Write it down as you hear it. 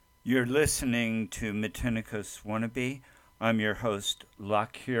You're listening to Metenicus Wannabe. I'm your host,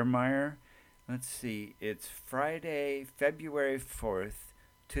 Locke Kiermeyer. Let's see, it's Friday, February 4th,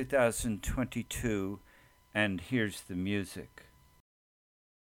 2022, and here's the music.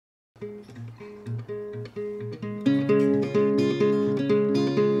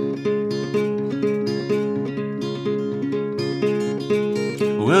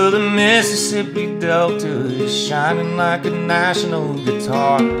 Well, the Mississippi Delta is shining like a national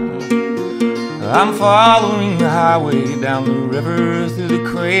guitar. I'm following the highway down the river through the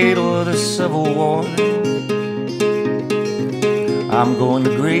cradle of the Civil War. I'm going to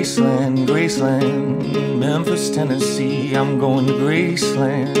Graceland, Graceland, Memphis, Tennessee. I'm going to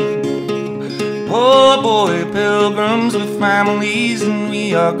Graceland. Oh boy, pilgrims with families, and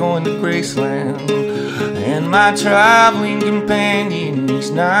we are going to Graceland. And my traveling companion,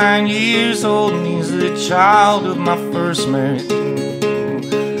 he's 9 years old, and he's the child of my first marriage.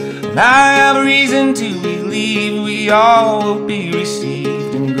 And I have a reason to believe we all will be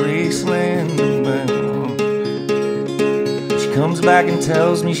received in Graceland. She comes back and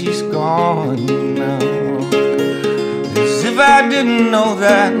tells me she's gone now. As if I didn't know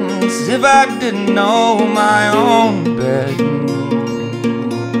that, as if I didn't know my own bed.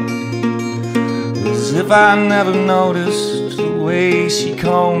 As if I never noticed the way she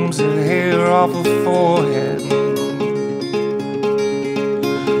combs her hair off her forehead.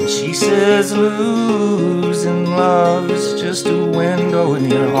 And she says losing love is just a window in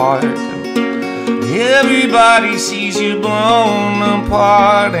your heart. Everybody sees you blown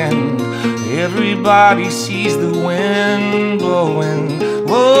apart, and everybody sees the wind blowing.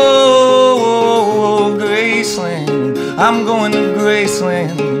 Whoa, whoa, whoa, Graceland, I'm going to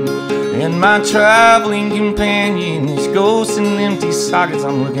Graceland. And my traveling companion is ghosts and empty sockets.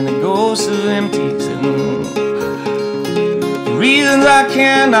 I'm looking at ghosts of empties and reasons I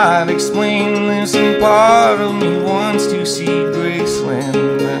cannot explain. There's some part of me wants to see Graceland.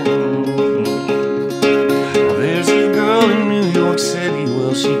 Now there's a girl in New York City,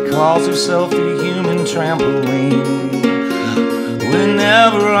 well, she calls herself the human trampoline.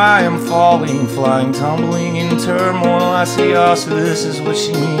 Whenever I am falling, flying, tumbling in turmoil, I say, oh, so this is what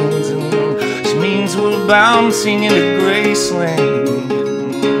she means. And she means we're bouncing into Graceland.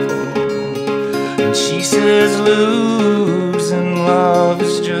 And she says losing love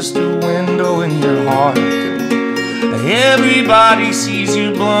is just a window in your heart. Everybody sees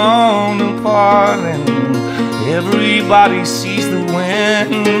you blown apart, and everybody sees the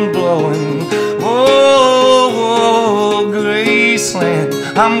wind blowing. Whoa, whoa, Graceland,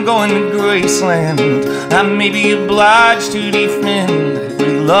 I'm going to Graceland. I may be obliged to defend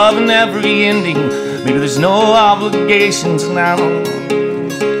every love and every ending. Maybe there's no obligations now.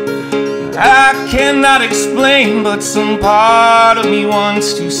 I cannot explain, but some part of me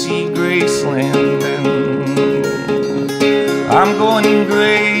wants to see Graceland. I'm going to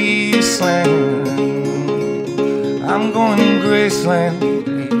Graceland. I'm going to Graceland.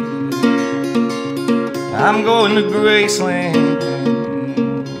 I'm going to Graceland.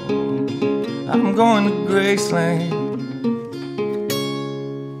 I'm going to Graceland.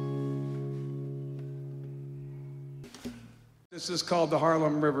 This is called the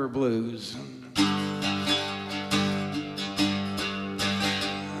Harlem River Blues.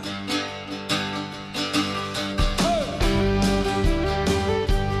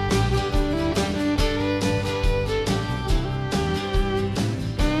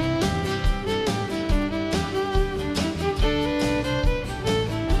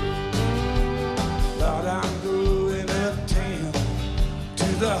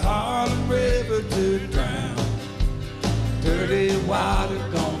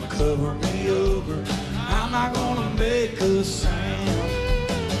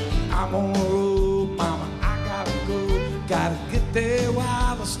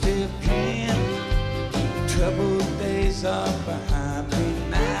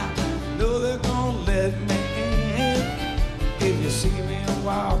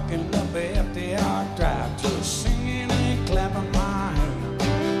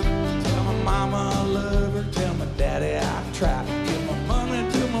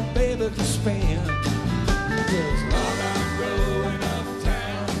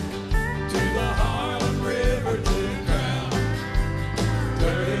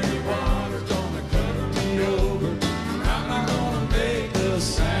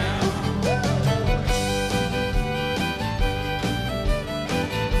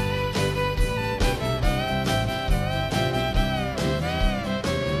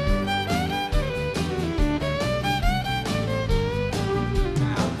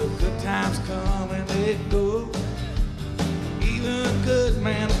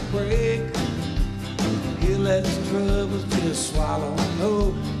 swallowing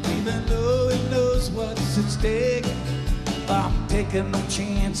whole, even though it knows what's at stake. I'm taking no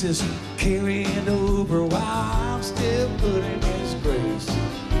chances, carrying over while I'm still putting His grace.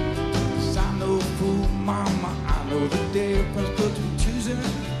 'Cause I'm no fool, mama, I know the difference between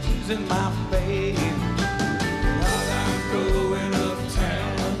choosing my faith. While I'm going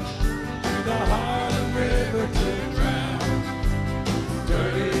uptown to the Harlem River to drown.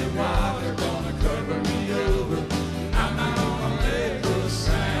 Dirty water gonna cover me over. I'm not gonna make a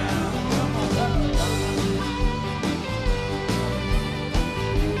sound.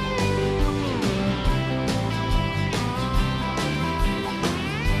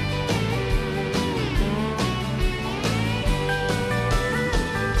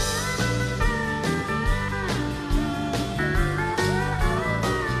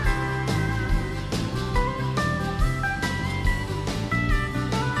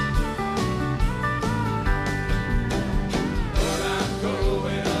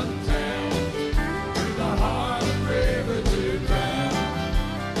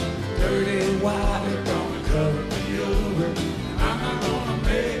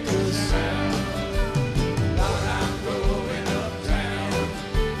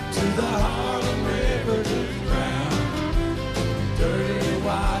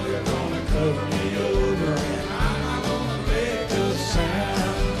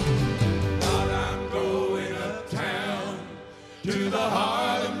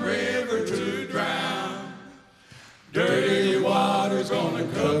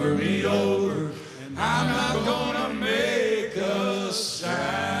 Cover me over, and I'm not gonna make a sound.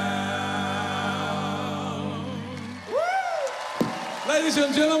 Woo! Ladies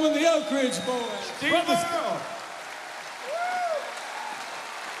and gentlemen, the Oak Ridge Boys. Steve Earle.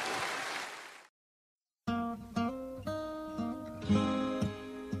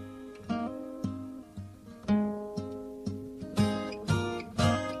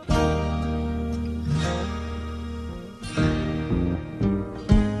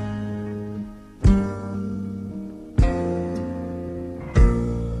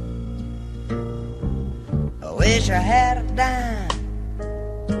 Wish I had a dime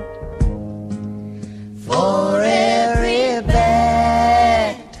for every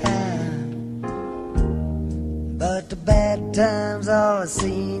bad time, but the bad times always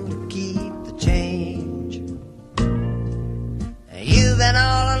seem to keep the change. You've been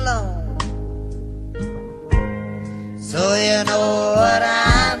all alone, so you know what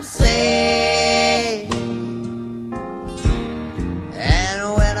I'm saying. And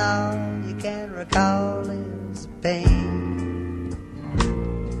when all you can recall is pain,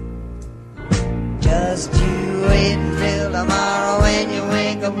 just you wait until tomorrow when you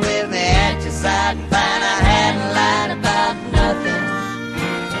wake up with me at your side and find I hadn't lied about nothing.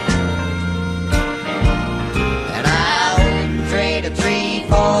 And I wouldn't trade a tree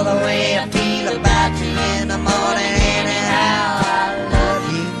for the way I feel about you in the morning. Anyhow, I love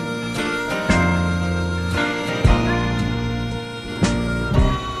you.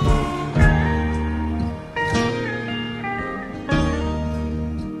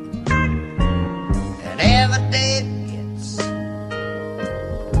 Every day gets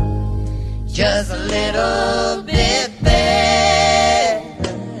just a little bit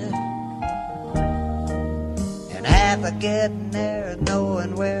better, and half of getting there is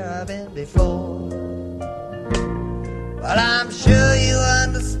knowing where I've been before. Well, I'm sure you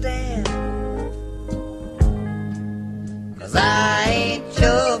understand, 'cause I ain't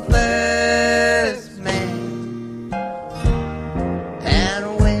your first man. And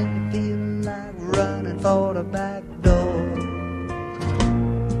when you feel like running for the back door,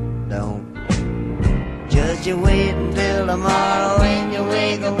 don't just you wait until tomorrow when you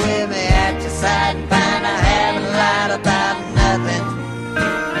wake up with me at your side and find I haven't lied about nothing.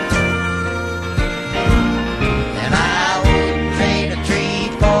 And I wouldn't trade a tree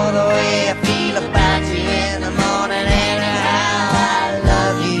for the way I feel about you in the morning. Anyhow, I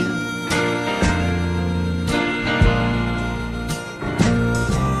love you.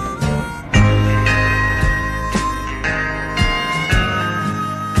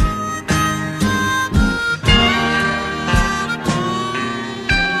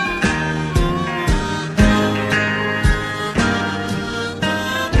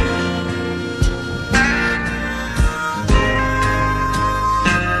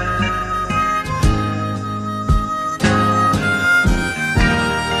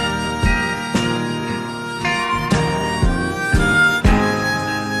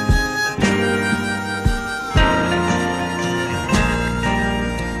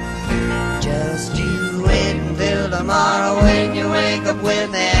 Just you wait until tomorrow when you wake up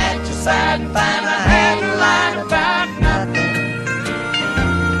with me at your side and find I hadn't lied about nothing.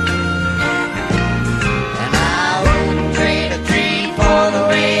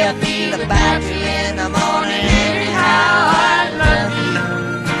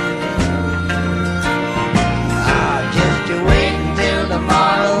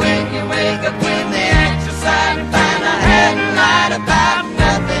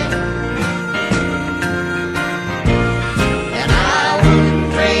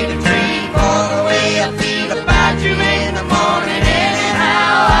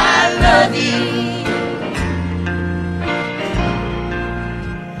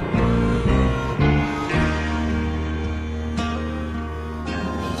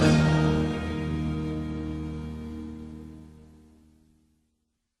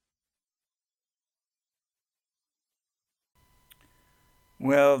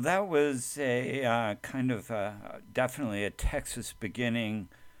 Well, that was a kind of definitely a Texas beginning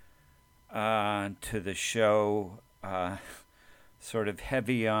to the show, sort of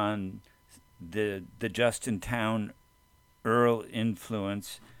heavy on the Justintown Earl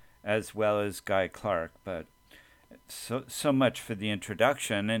influence as well as Guy Clark, but so much for the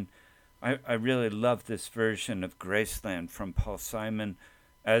introduction. And I really love this version of Graceland from Paul Simon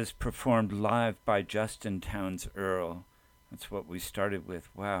as performed live by Justintown's Earl. That's what we started with.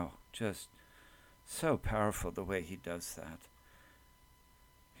 Wow, just so powerful the way he does that.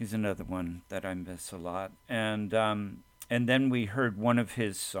 He's another one that I miss a lot. And then we heard one of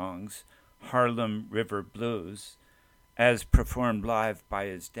his songs, Harlem River Blues, as performed live by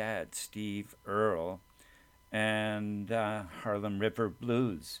his dad, Steve Earle, and Harlem River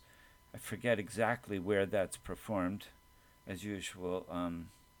Blues. I forget exactly where that's performed. As usual,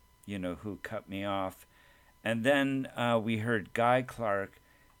 Who Cut Me Off. And then we heard Guy Clark,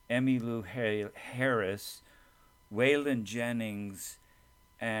 Emmylou Harris, Waylon Jennings,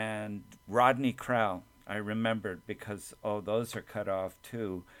 and Rodney Crowell. I remembered because those are cut off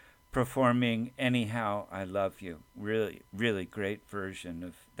too, performing Anyhow I Love You. Really, really great version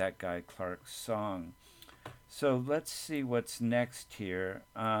of that Guy Clark song. So let's see what's next here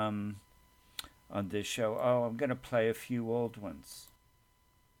on this show. I'm going to play a few old ones.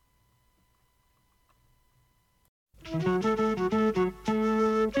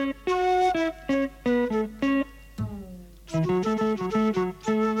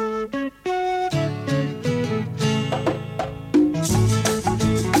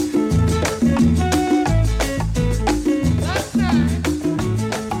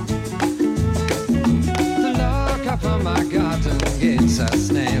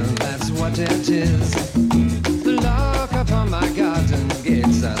 It is the lock upon my garden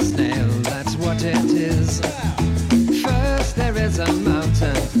gates a snail, that's what it is. First there is a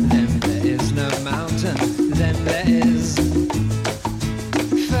mountain, then there is no mountain, then there is.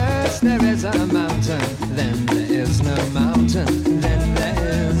 First there is a mountain, then there is no mountain, then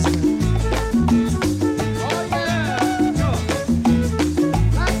there is. Oh yeah, go.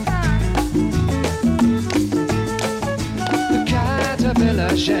 The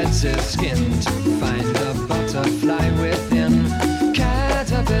caterpillar sheds his skin to find a butterfly within.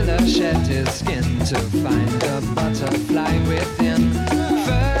 Caterpillar shed his skin to find a butterfly within.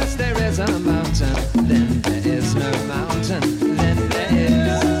 First there is a mountain, then there is no mountain, then there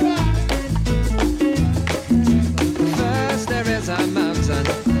is. First there is a mountain,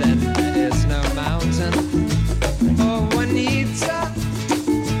 then there is no mountain. Oh Juanita,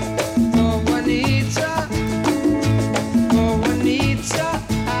 oh Juanita, oh Juanita,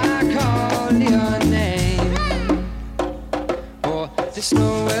 I call your name. Oh, the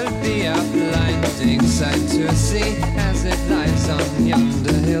snow will be a blinding sight to see as it lies on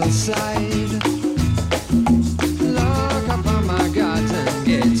yonder hillside. Lock upon my garden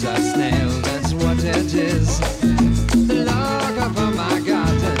gates a snail, that's what it is. Lock upon my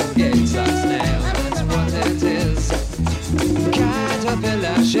garden gates a snail, that's what it is.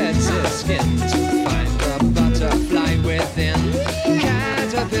 Caterpillar sheds his skin to find a butterfly within.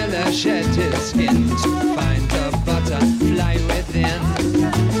 Caterpillar shed his skin to find a butterfly within.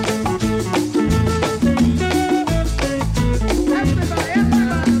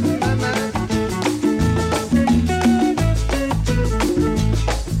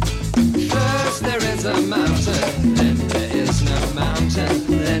 First there is a mountain, then there is no mountain,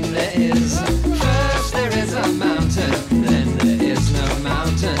 then there is. First there is a mountain, then there is no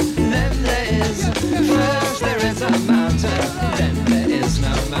mountain, then there is. First there is a mountain, then there is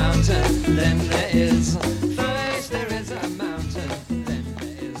no mountain, then there is. First there is a mountain, then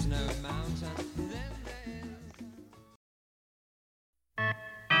there is no mountain, then there is.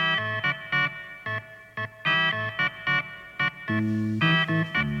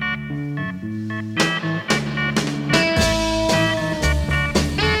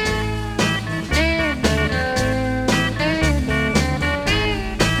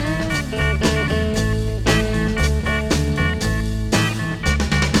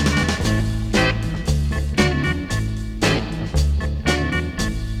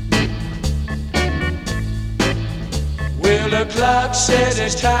 Well, the clock says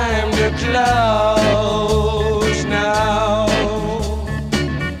it's time to close now.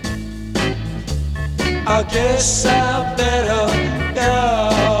 I guess I better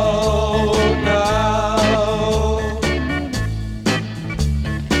go now.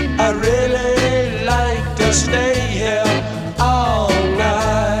 I really like to stay here all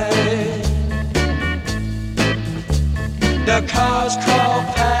night. The cars crawl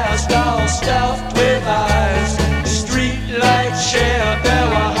past all stuffed with eyes. Street lights share their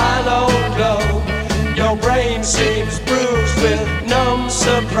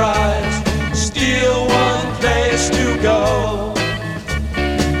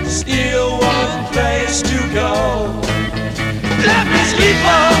sleep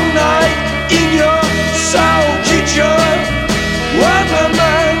all night in your soul kitchen. Warm my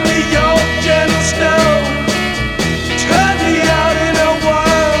mind with your gentle snow. Turn me out in a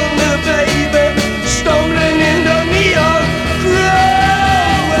wonder, baby, stumbling in the neon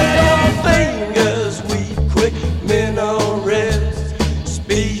glow. With your fingers we quick minarets,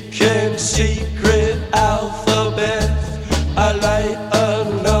 speaking secret alphabets. I light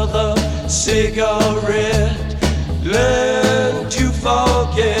another cigarette. Learn to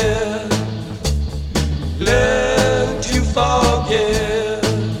forget. Learn to forget.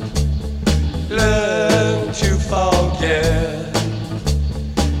 Learn to forget.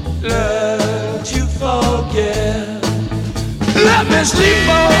 Learn to forget. Let me sleep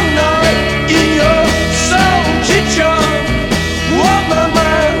all night in your soul kitchen. Warm my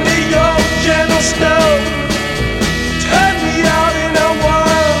mind with your gentle snow. Turn me out in a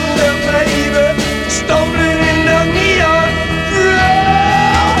wonder, baby, stumbling in the neon glow.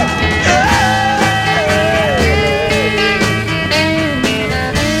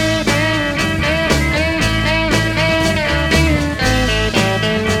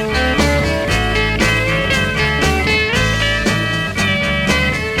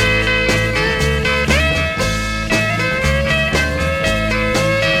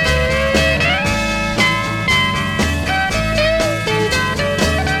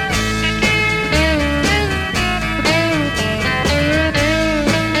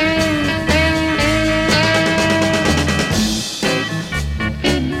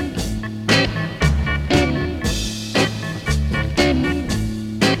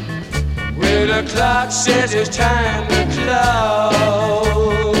 Well, the clock says it's time to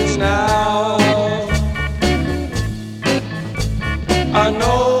close now. I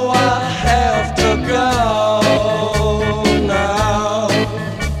know I have to go now.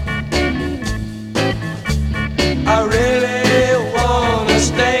 I really wanna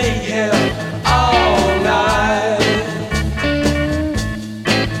stay here all night.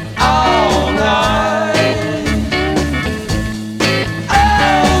 All night.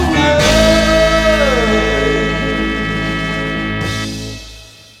 All night.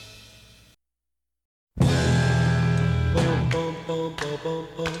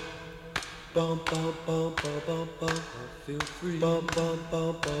 I feel free. I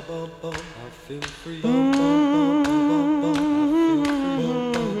feel free.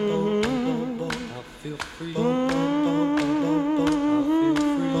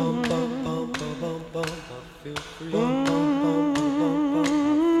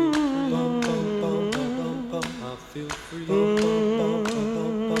 I feel free.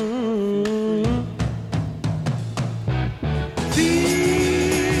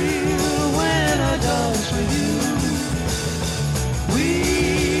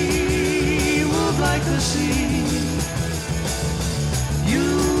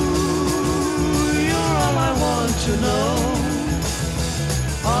 To know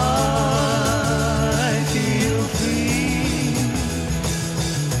I feel free.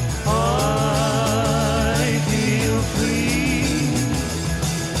 I feel free.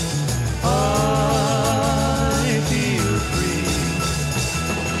 I feel free.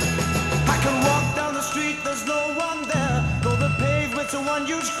 I can walk down the street, there's no one there, though the pavement's a one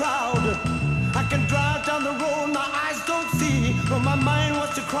huge crowd. I can drive down the road, my eyes don't see, but my mind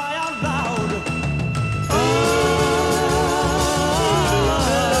wants to cry out loud. I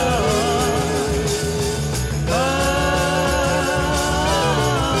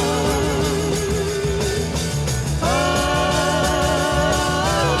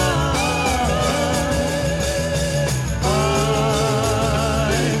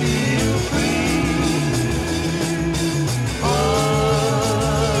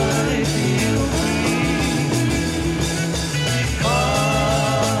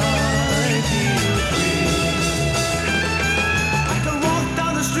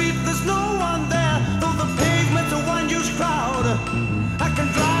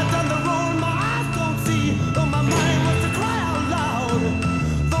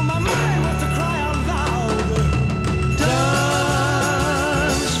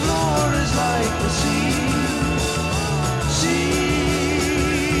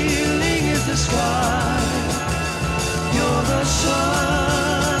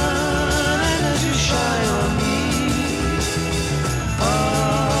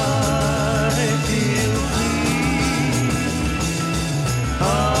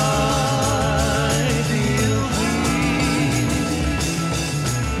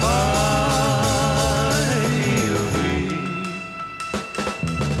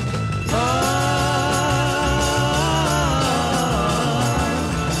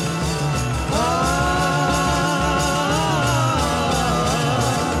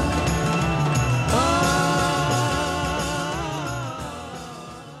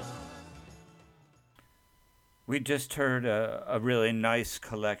We just heard a really nice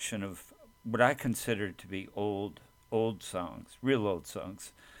collection of what I consider to be old songs, real old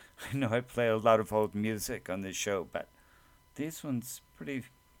songs. I know I play a lot of old music on this show, but these ones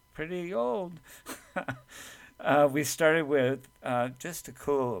pretty old. We started with just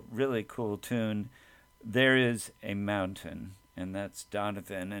a really cool tune. There Is a Mountain, and that's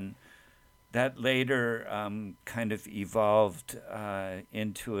Donovan, and that later kind of evolved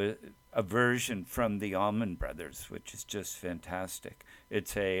into a version from the Allman Brothers, which is just fantastic.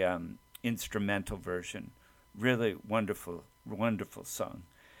 It's a instrumental version, really wonderful song.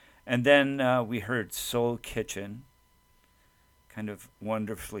 And then we heard Soul Kitchen, kind of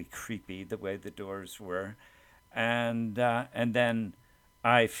wonderfully creepy the way the Doors were, and then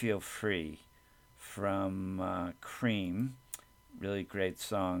I Feel Free from Cream, really great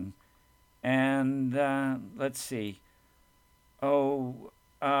song. And let's see.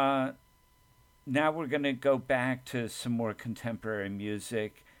 Now we're going to go back to some more contemporary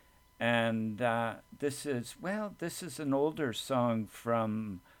music. And this is an older song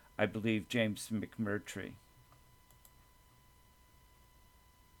from, I believe, James McMurtry.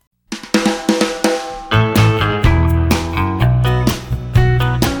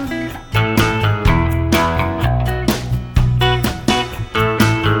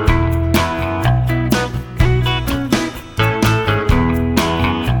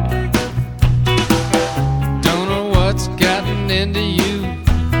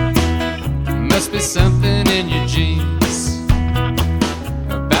 Something in your jeans.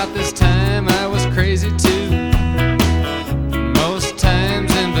 About this time I was crazy too. Most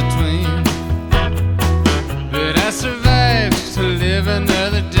times in between. But I survived to live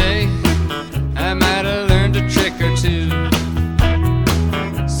another day. I might have learned a trick or two.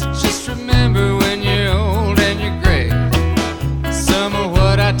 So just remember when you're old and you're gray, some of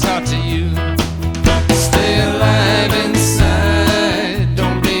what I taught to you. Stay alive inside.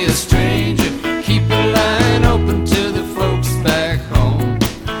 Don't be a stranger. Keep a line open to the folks back home.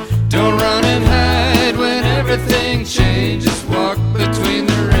 Don't run and hide when everything changes. Walk between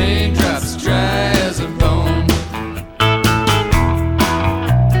the raindrops, dry as a bone.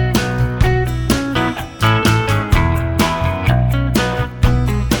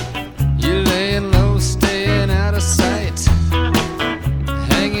 You're laying low, staying out of sight,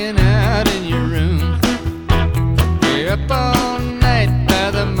 hanging out in your room. You're up all night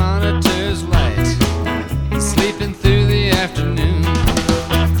by the monitor's light, sleeping through the afternoon.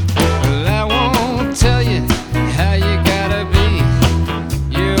 Well, I won't tell you how you gotta be.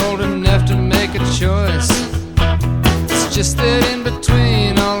 You're old enough to make a choice. It's just that in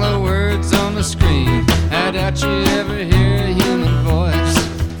between all the words on the screen, I doubt you ever hear a human voice.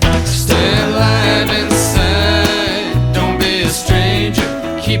 Stay alive inside. Don't be a stranger.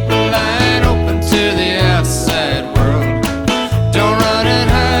 Keep a line open to the outside world. Don't run and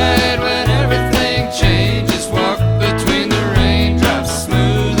hide when everything changes. Walk between the raindrops,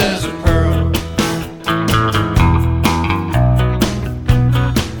 smooth as a pearl.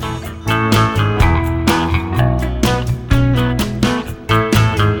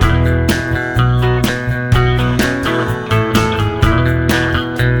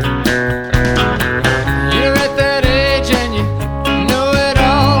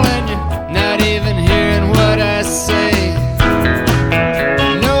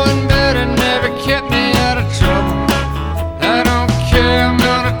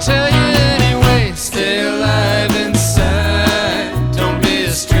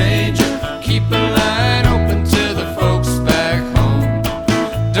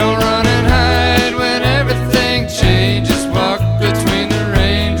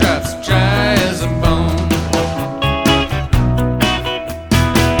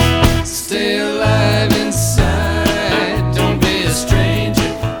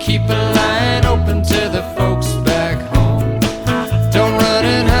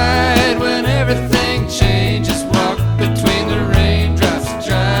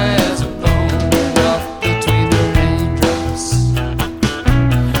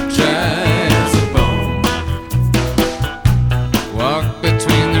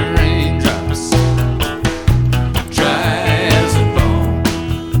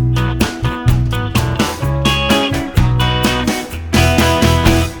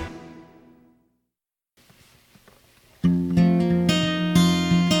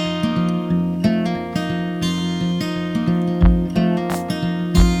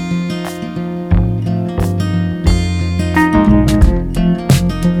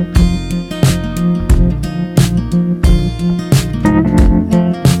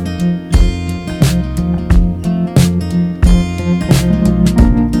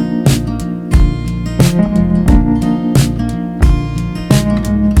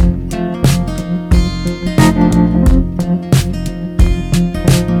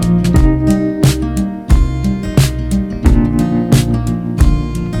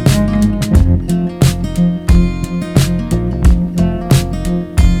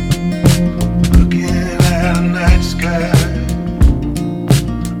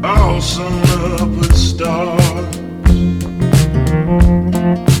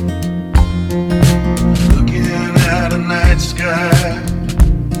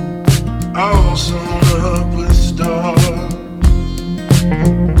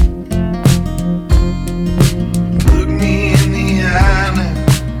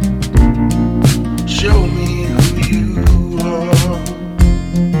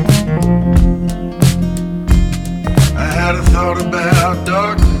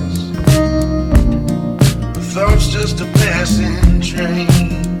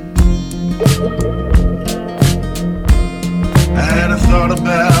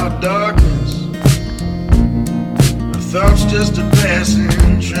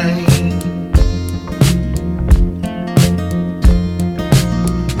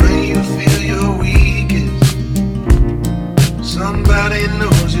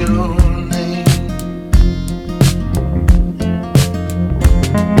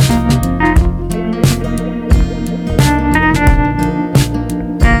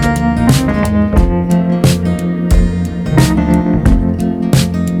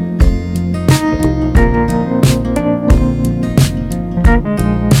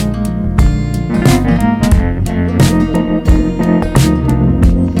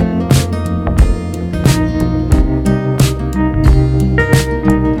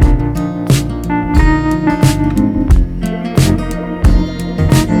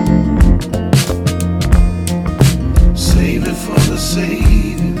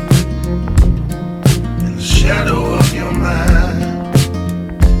 Savior in the shadow of your mind.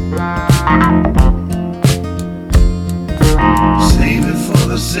 Save it for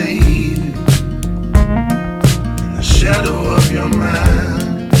the Savior in the shadow of your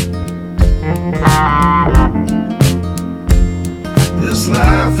mind. This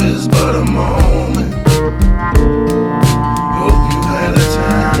life is but a moment. Hope you had a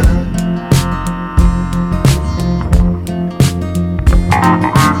time.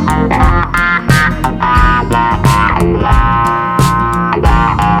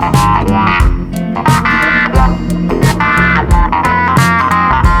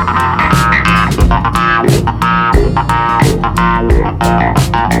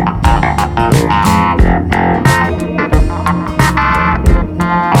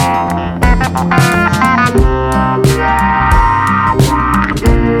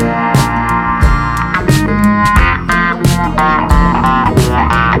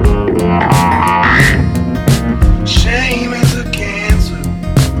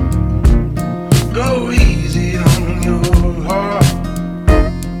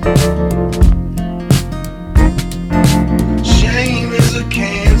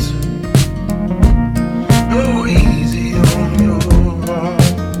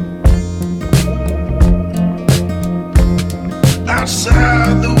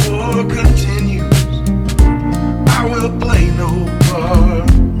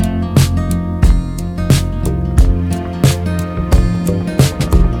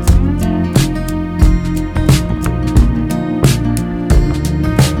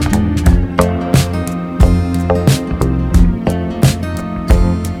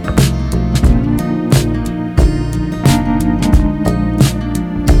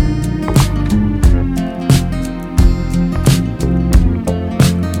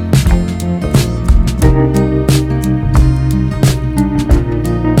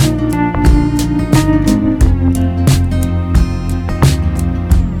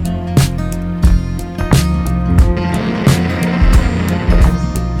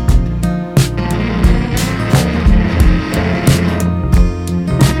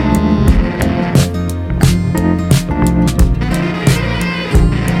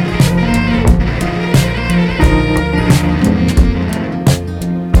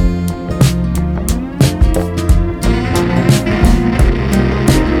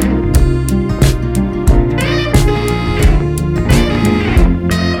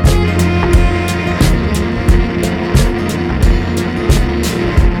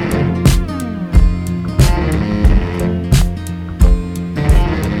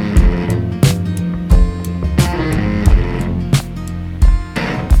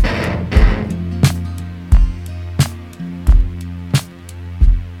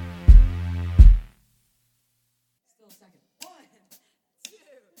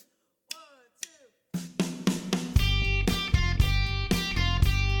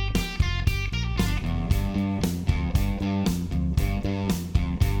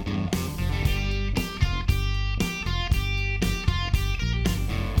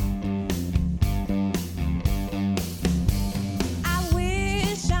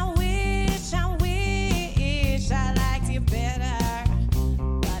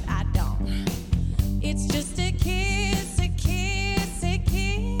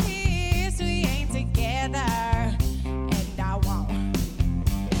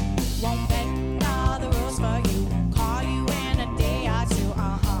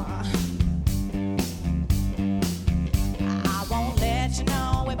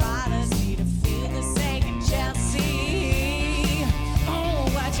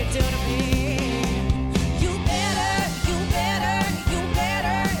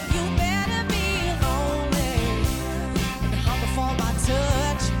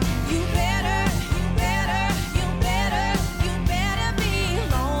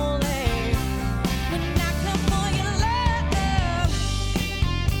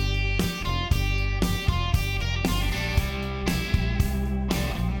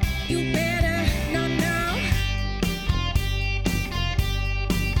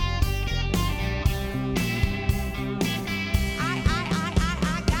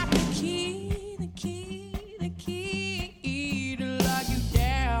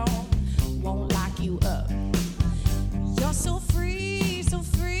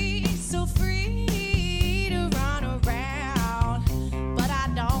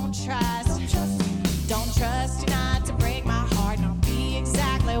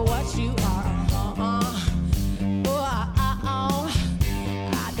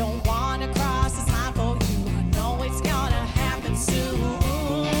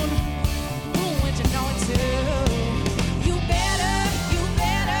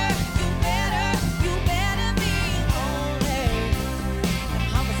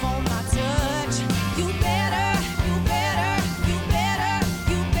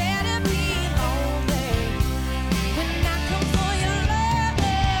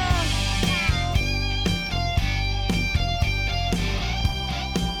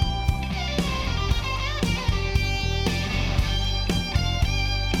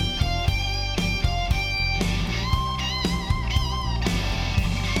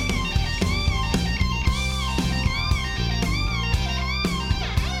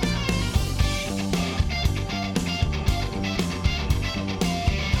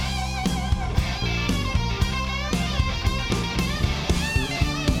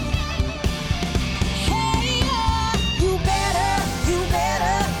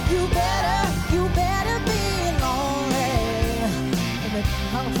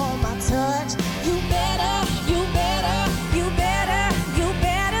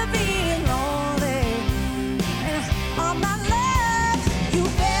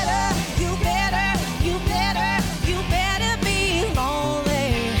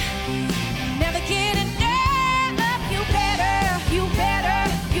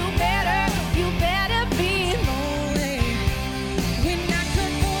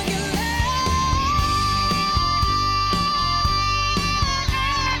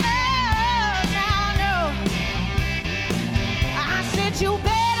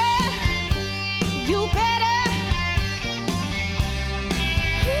 you better.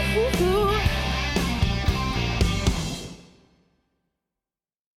 Ooh.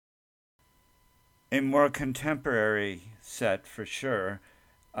 A more contemporary set for sure.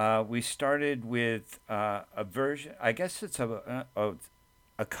 We started with a version, I guess it's a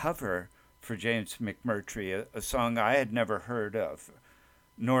cover for James McMurtry, a song I had never heard of,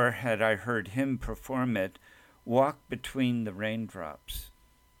 nor had I heard him perform it, Walk Between the Raindrops.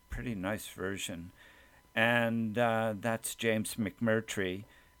 Pretty nice version. And that's James McMurtry.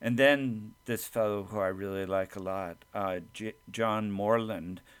 And then this fellow who I really like a lot, John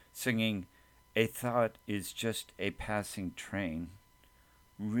Moreland, singing A Thought Is Just a Passing Train.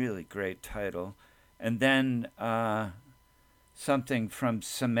 Really great title. And then something from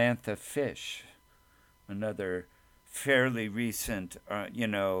Samantha Fish, another fairly recent,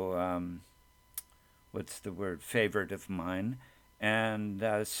 what's the word, favorite of mine, and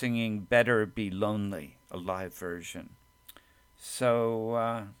singing Better Be Lonely, a live version.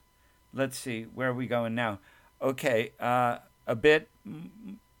 So let's see, where are we going now? Okay, a bit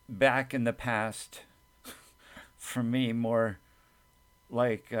back in the past, for me, more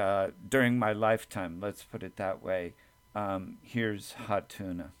like during my lifetime, let's put it that way. Here's Hot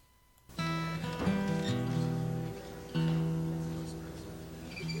Tuna.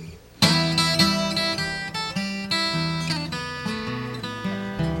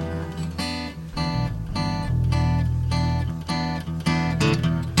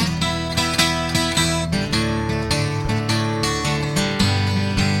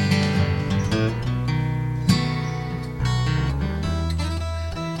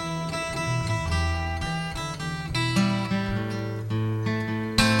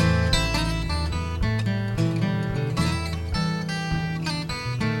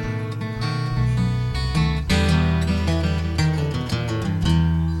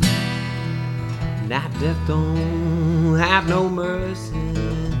 Death don't have no mercy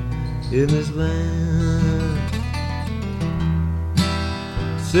in this land.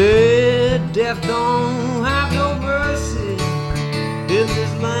 Said death don't have no mercy in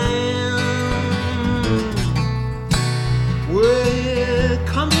this land. Well,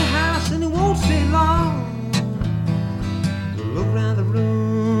 come to the house and it won't stay long. Look around the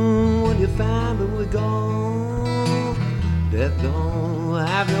room when you find that we're gone. Death don't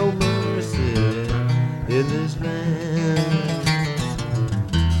have no mercy in this land.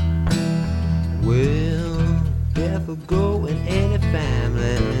 Well, death will go in any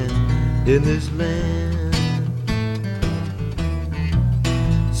family in this land.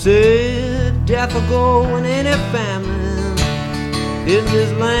 Said death will go in any family in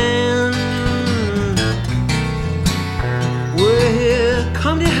this land. Well,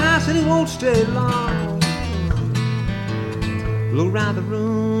 come to your house and it won't stay long. Look around the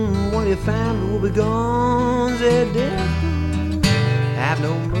room, one of your family will be gone. Said death have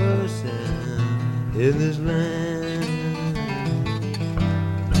no mercy in this land.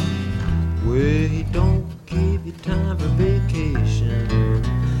 Well, he don't give you time for vacation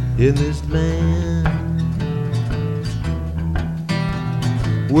in this land.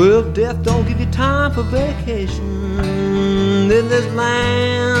 Well, death don't give you time for vacation in this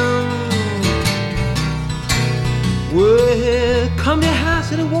land. Well, come to your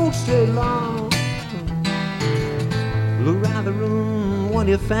house and it won't stay long. Look around the room, one of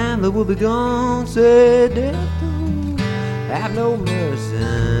your family will be gone. Say death don't have no mercy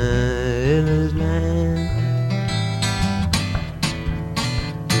in this land.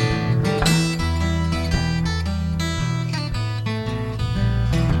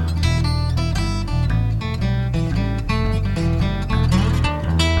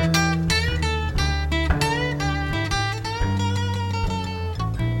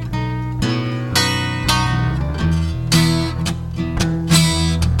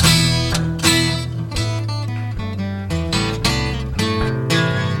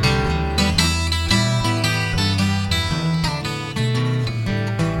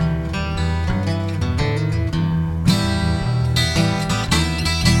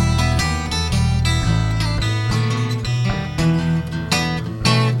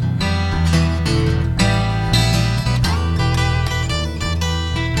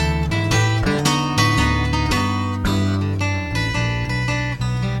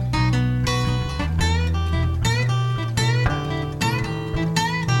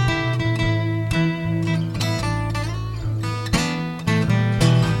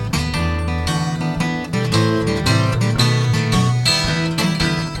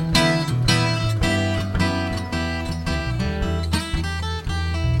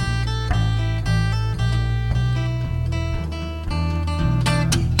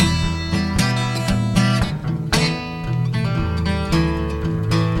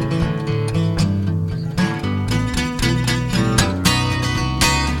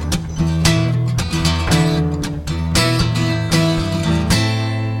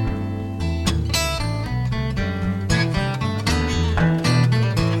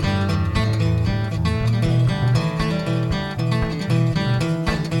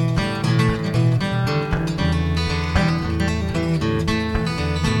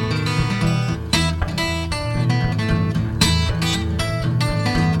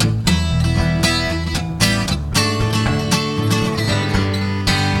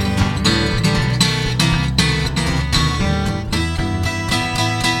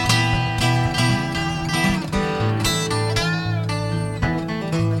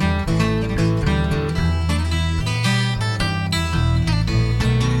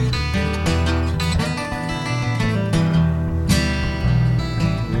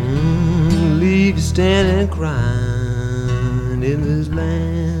 standing crying in this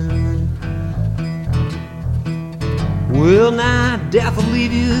land. Well, now death will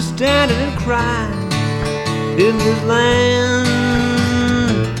leave you standing and crying in this land.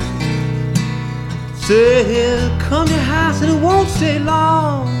 Say he'll come to your house and it won't stay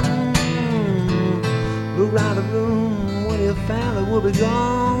long. Look around the room when your family will be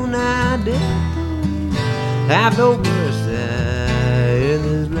gone. Now death have no mercy in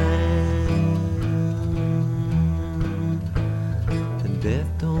this land. And death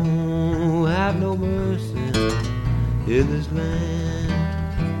don't have no mercy in this land.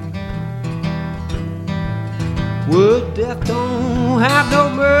 Well, death don't have no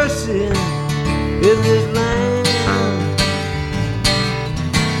mercy in this land.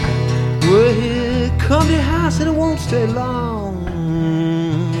 Well, he'll come to your house and it won't stay long.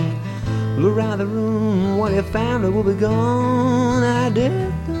 Look around the room while your family will be gone. I did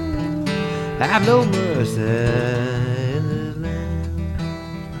have no mercy in this land.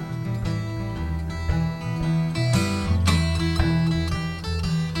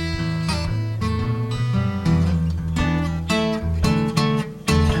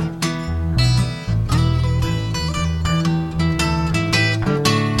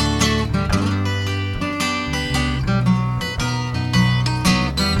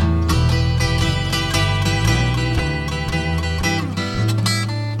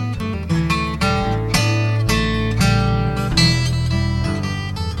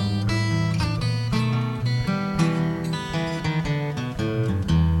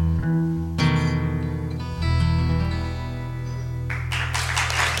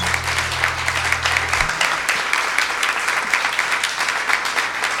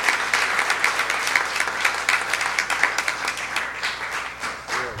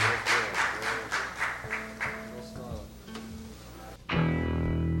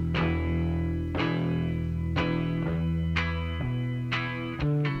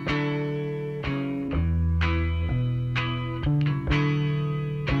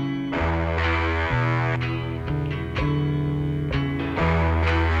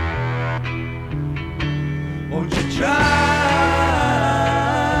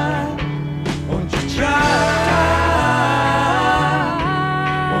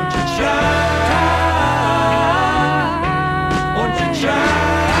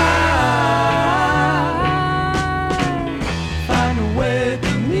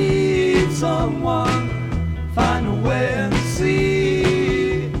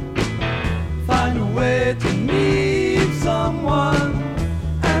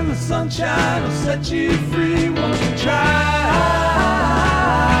 Sunshine will set you free. Won't you try?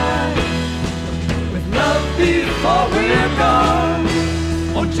 With love before we're gone.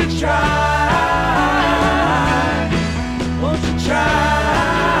 Won't you try? Won't you try?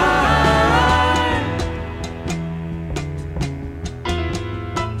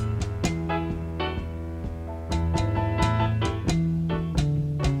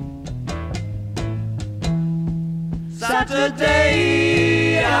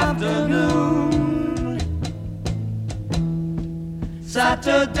 Saturday afternoon,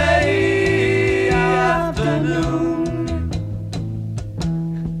 Saturday afternoon,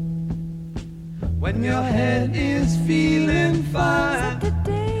 when your head is feeling fine,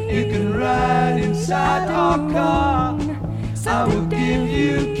 you can ride inside our car. I will give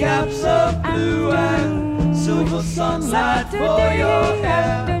you caps of blue and silver sunlight for your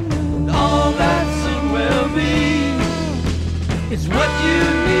hair, and all that soon will be it's what you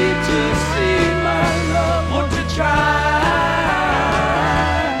need to see, my love. Won't you try?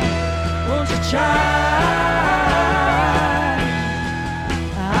 Won't you try?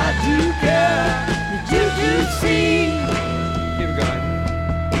 I do care that you do see. Keep it going.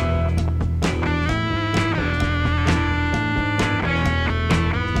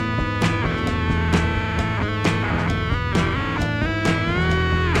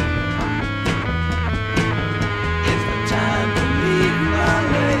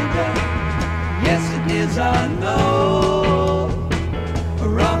 I know,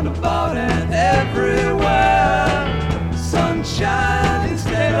 around about and everywhere, sunshine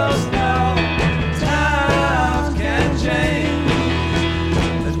instead of snow. Times can change,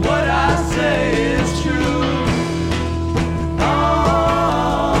 that's what I say is true.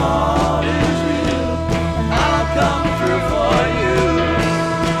 All is real, I'll come through for you.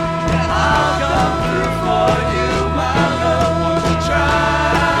 I'll come through for you, my love. Won't you try?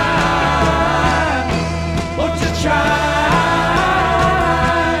 Won't you try?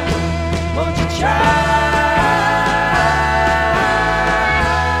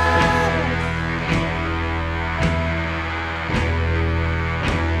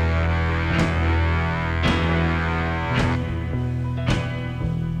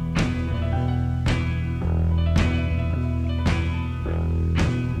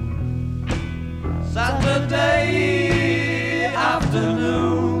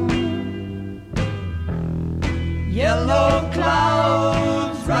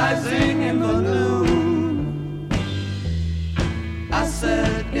 clouds rising in the noon. I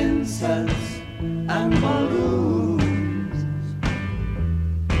said incense and balloons.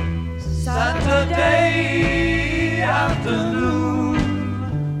 Saturday afternoon.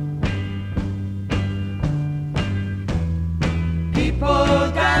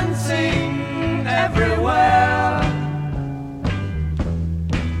 People dancing everywhere.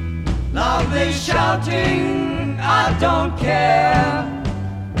 Now they shouting, I don't care.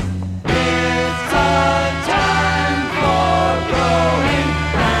 It's a time for growing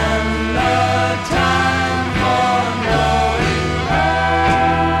and a time for knowing her.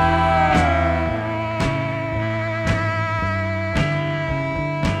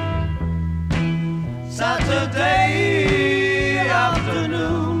 Saturday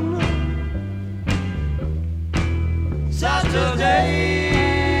afternoon. Saturday.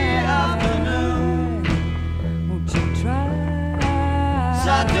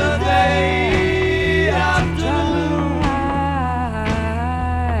 Saturday afternoon.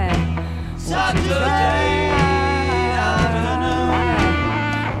 Saturday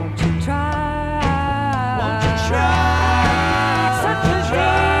afternoon. Won't you try? Won't you try?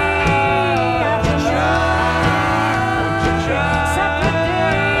 Saturday afternoon. Won't you try? Saturday.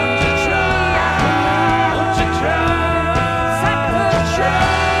 Won't you try? Won't you try? Saturday.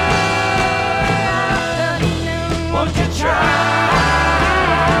 Won't you try?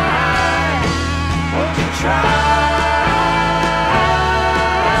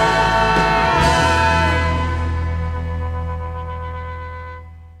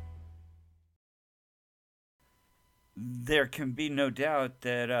 There can be no doubt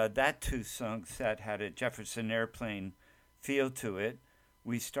that that two-song set had a Jefferson Airplane feel to it.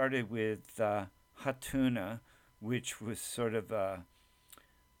 We started with Hot Tuna, which was sort of a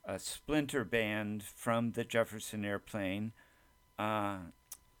splinter band from the Jefferson Airplane,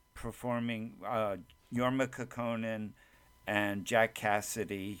 performing Jorma Kekkonen and Jack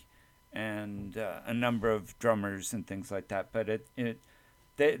Cassidy and a number of drummers and things like that. But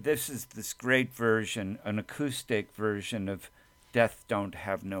this is this great version, an acoustic version of Death Don't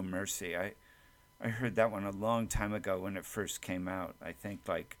Have No Mercy. I heard that one a long time ago when it first came out. I think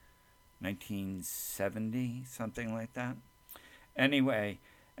like 1970, something like that. Anyway,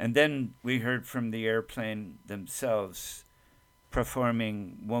 and then we heard from the Airplane themselves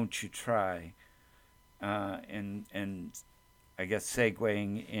performing Won't You Try, and I guess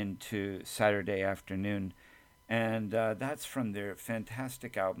segueing into Saturday Afternoon. And that's from their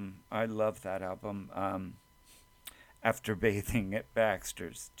fantastic album. I love that album. After Bathing at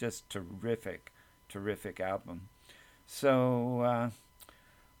Baxter's. Just terrific, terrific album. So,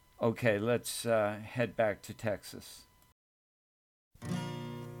 okay, let's head back to Texas.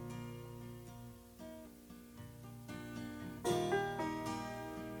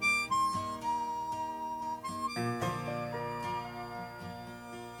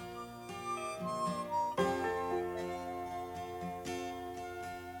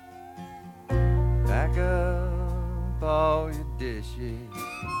 Pack up all your dishes.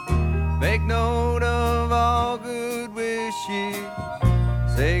 Make note of all good wishes.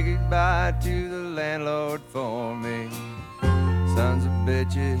 Say goodbye to the landlord for me. Sons of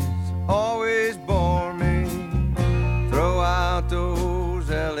bitches always bore me. Throw out those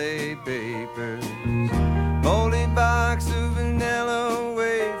LA papers. Molded box of vanilla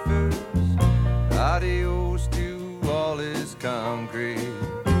wafers. Adios to all this concrete.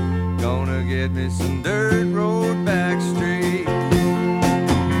 Gonna get me some dirt road back street.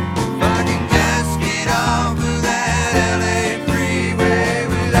 If I can just get off of that LA freeway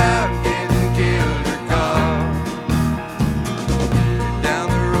without getting killed or caught. Down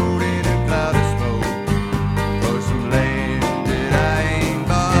the road in a cloud of smoke for some land that I ain't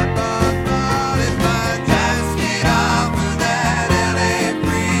bought. If I just get off of that LA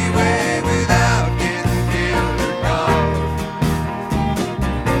freeway without getting killed or caught.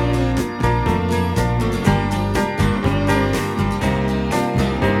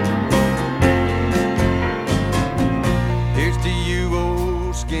 Here's to you,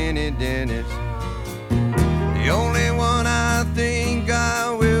 old skinny Dennis, the only one I think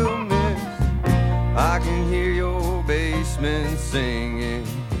I will miss. I can hear your basement singing,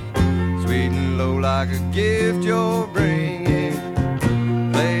 sweet and low like a gift you're bringing.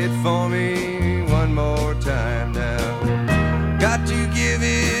 Play it for me one more time now. Got to give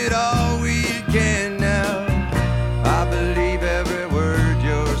it all we can now. I believe every word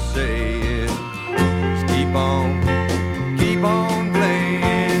you're saying. Just keep on playing.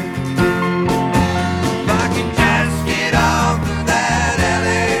 If I can just get off of that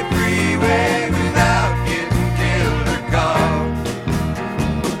LA freeway without getting killed or caught.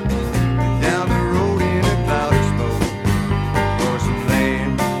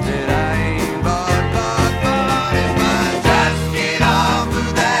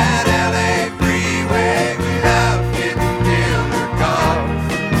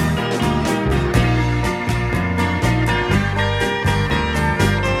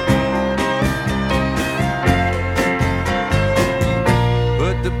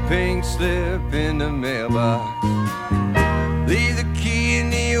 pink slip in the mailbox. Leave the key in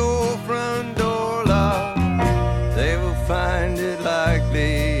the old front door lock. They will find it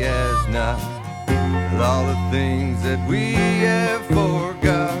likely as not, with all the things that we have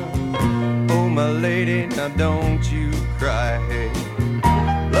forgot. Oh, my lady, now don't you cry. Hey,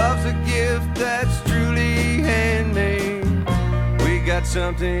 love's a gift that's truly handmade. We got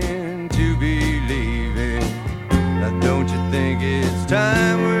something to believe in. Now don't you think it's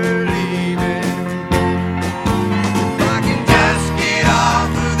time we're leaving? If I can just get off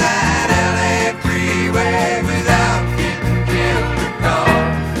of that LA freeway without getting killed or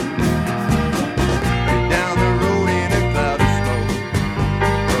caught, down the road in a cloud of smoke,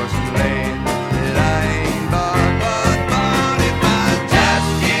 across some land that I ain't bought. But if I just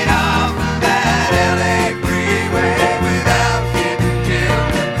get off of that LA freeway without getting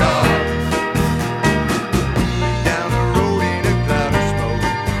killed or caught, down the road in a cloud of smoke,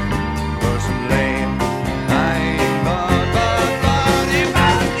 across some land I ain't bought. But if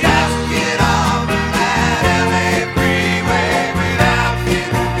I just get off of that LA freeway without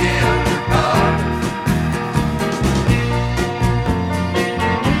getting killed or caught.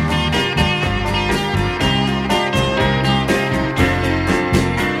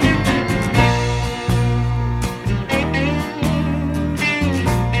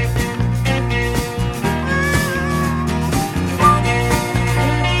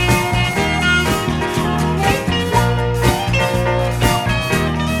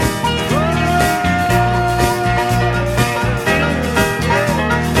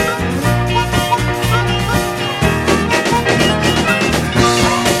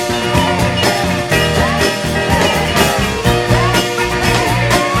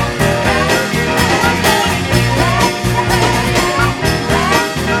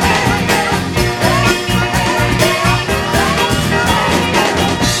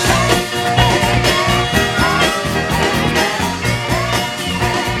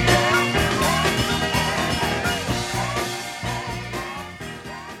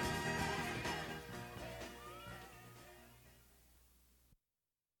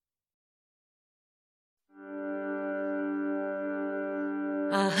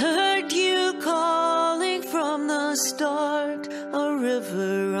 I heard you calling from the start. A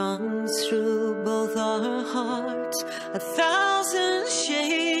river runs through both our hearts. 1,000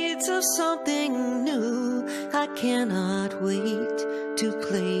 shades of something new. I cannot wait to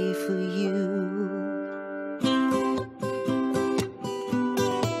play for you.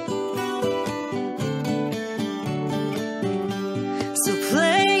 So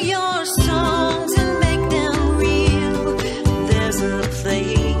play your songs and make them real. There's a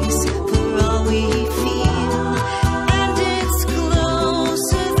place for all we feel, and it's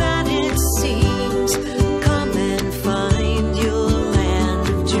closer than it seems. Come and find your land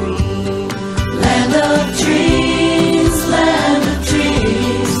of dreams. Land of dreams, land of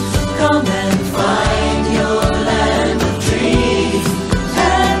dreams.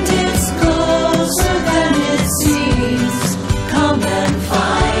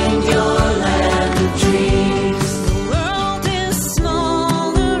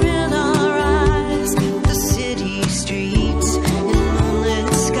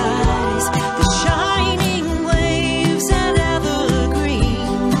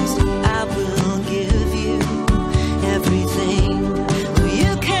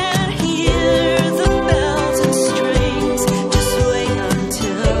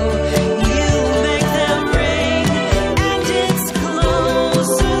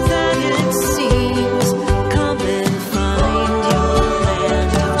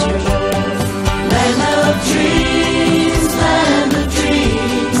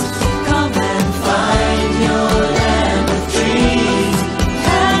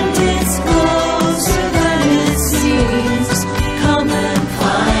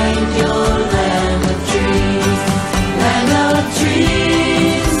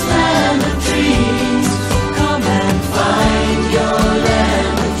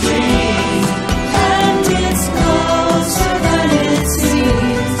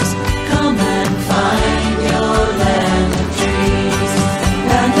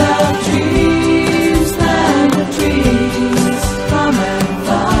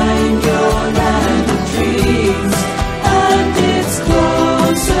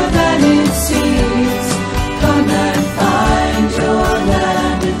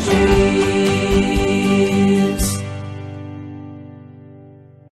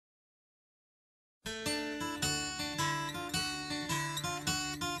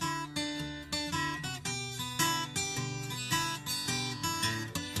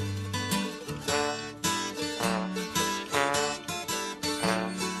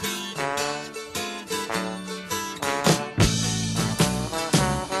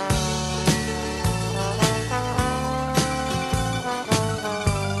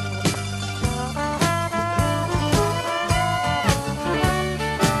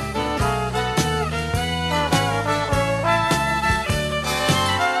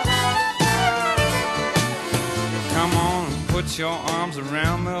 put your arms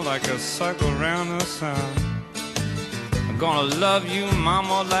around me like a circle around the sun. I'm gonna love you,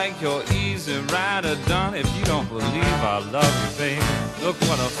 mama, like your easy rider done. If you don't believe I love you, baby, look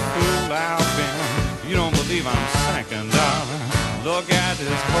what a fool I've been. You don't believe I'm sinking, darling. Look at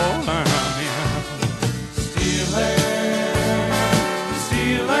this hole I'm in. Stealing,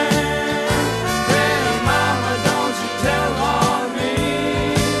 stealing. Pretty mama, don't you tell on me,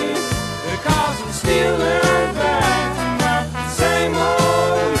 because I'm stealing back to my same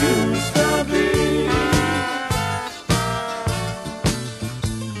old used to be.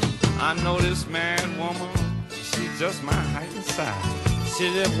 I know this mad woman, she's just my height and size. She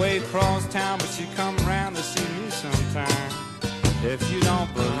live way across town, but she come around to see me sometime. If you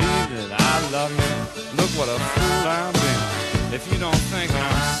don't believe that I love you, look what a fool I've been. If you don't think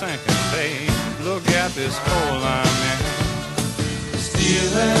I'm sinking, babe, look at this hole I'm in.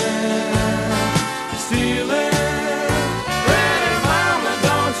 Stealing, stealing. Pretty mama,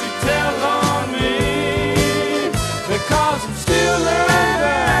 don't you tell on me, because I'm stealing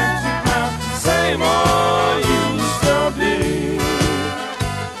back to my same old used to be.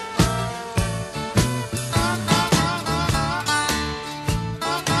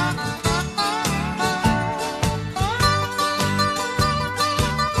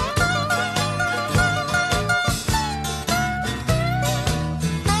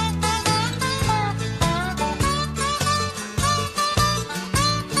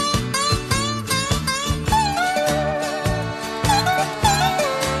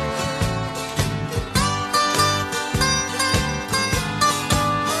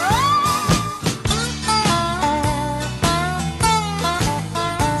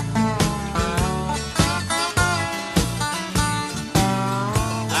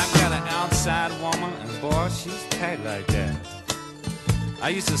 I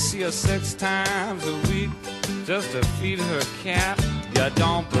used to see her 6 times a week just to feed her cat. You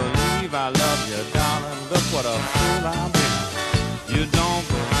don't believe I love you, darling. Look what a fool I've been. You don't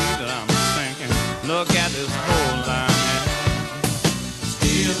believe that I'm sinking. Look at this hole I'm in.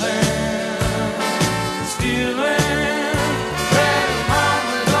 Stealing, stealing. Pretty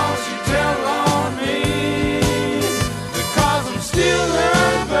mama, don't you tell on me, because I'm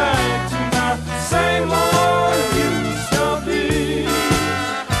stealing back to my same old used to be.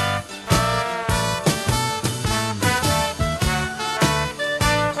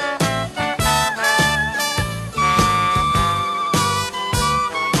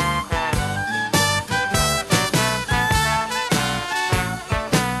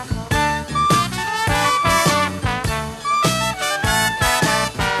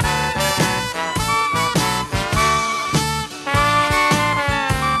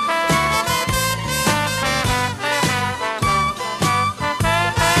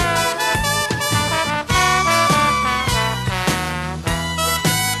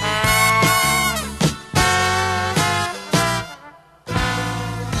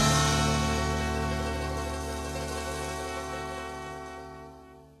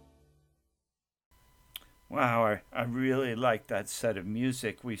 Wow, I really like that set of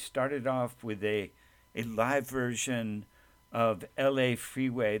music. We started off with a live version of LA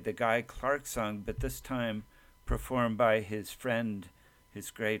Freeway, the Guy Clark song, but this time performed by his friend,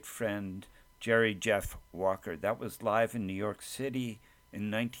 his great friend, Jerry Jeff Walker. That was live in New York City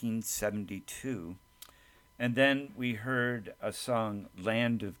in 1972. And then we heard a song,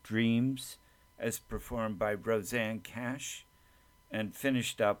 Land of Dreams, as performed by Rosanne Cash, and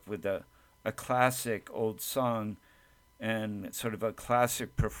finished up with a classic old song and sort of a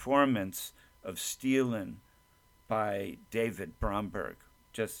classic performance of Stealin' by David Bromberg.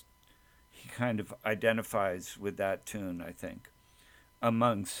 Just, he kind of identifies with that tune, I think,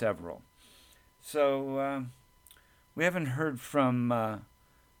 among several. So we haven't heard from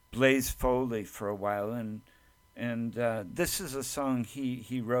Blaze Foley for a while, and this is a song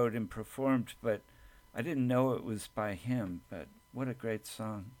he wrote and performed, but I didn't know it was by him, but what a great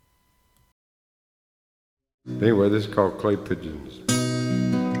song. Anyway, this is called Clay Pigeons.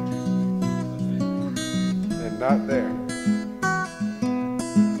 And not there.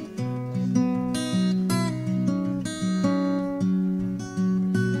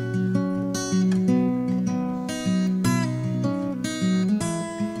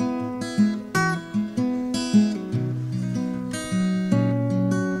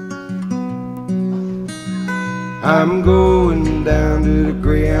 I'm going down to the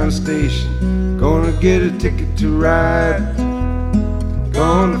Greyhound station, gonna get a ticket to ride.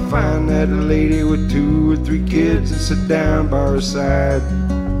 Gonna find that lady with 2 or 3 kids and sit down by her side.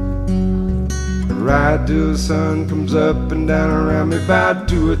 Ride till the sun comes up and down around me about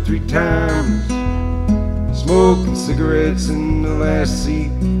 2 or 3 times. smoking cigarettes in the last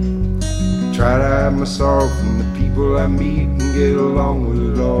seat. Try to hide my sorrow from the people I meet and get along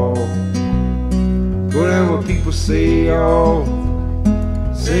with it all. Go down where people say, oh,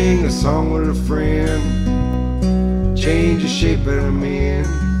 sing a song with a friend, change the shape of a man,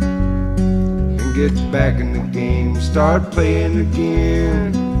 and get back in the game, start playing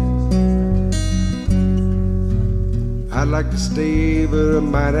again. I'd like to stay, but I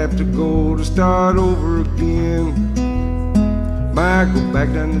might have to go to start over again. Might go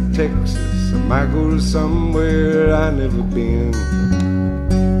back down to Texas, I might go to somewhere I never been,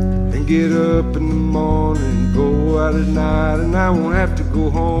 and get up in the morning, go out at night, and I won't have to go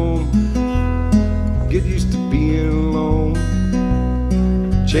home. Get used to being alone,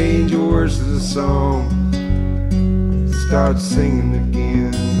 change the words of the song, start singing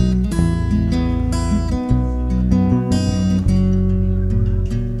again.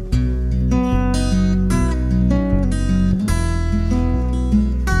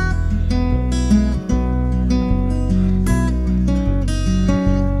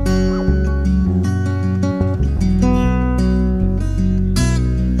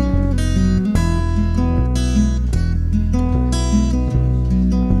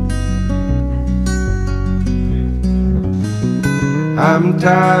 I'm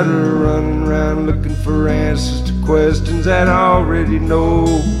tired of running around looking for answers to questions that I already know.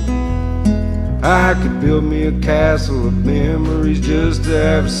 I could build me a castle of memories just to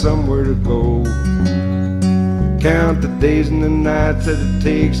have somewhere to go. Count the days and the nights that it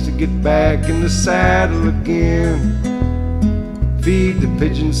takes to get back in the saddle again. Feed the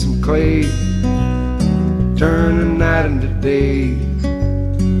pigeons some clay, turn the night into day.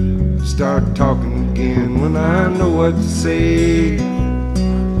 Start talking again when I know what to say.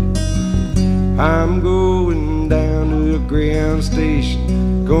 I'm going down to the Greyhound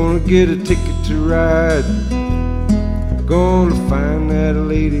station, gonna get a ticket to ride. Gonna find that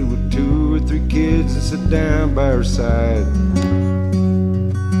lady with 2 or 3 kids and sit down by her side.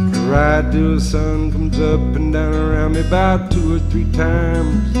 Ride till the sun comes up and down around me about 2 or 3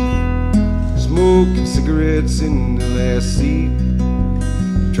 times. Smoking cigarettes in the last seat.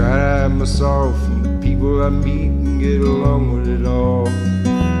 Try to hide my sorrow from the people I meet and get along with it all.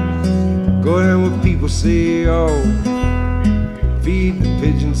 Go down where people say, oh, feed the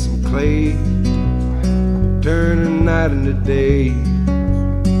pigeons some clay, turn the night into day,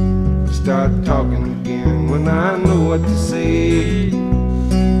 start talking again when I know what to say.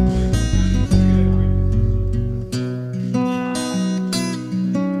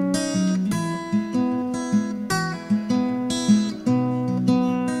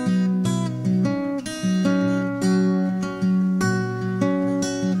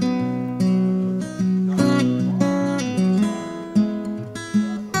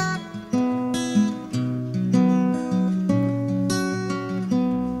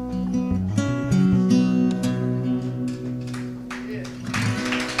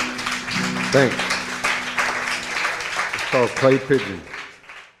 Thanks. It's called Clay Pigeon.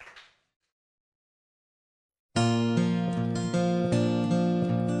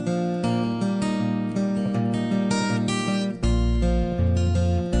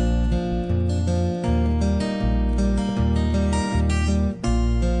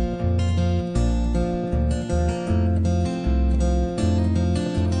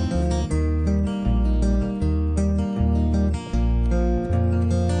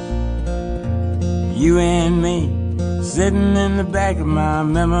 You and me, sitting in the back of my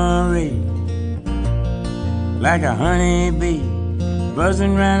memory, like a honeybee,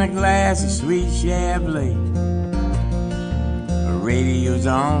 buzzing round a glass of sweet Chablis. The radio's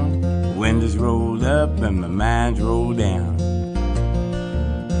on, windows rolled up and my mind's rolled down.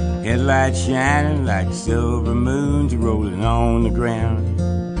 Headlights shining like silver moons rolling on the ground.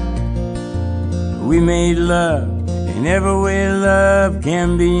 We made love in every way love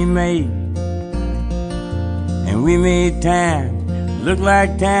can be made. And we made time look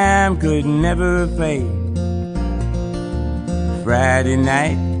like time could never fade. Friday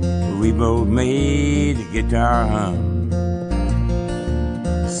night, we both made the guitar hum.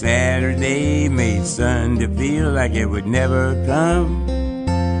 Saturday made Sunday feel like it would never come.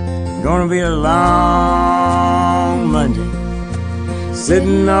 Gonna be a long Monday,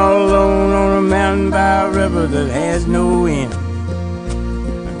 sitting all alone on a mountain by a river that has no end.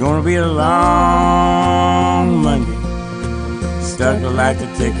 Gonna be a long Monday, stuck like the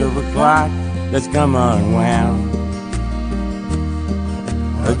tick of a clock that's come unwound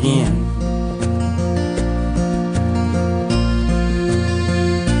again.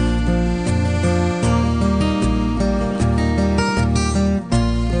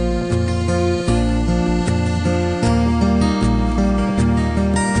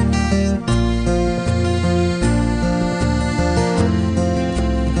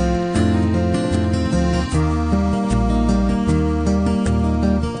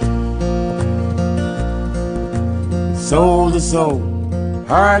 soul to soul,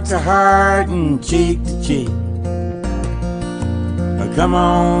 heart to heart, and cheek to cheek. Come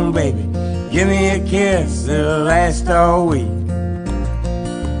on, baby, give me a kiss that'll last all week.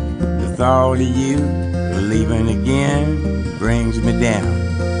 The thought of you leaving again brings me down.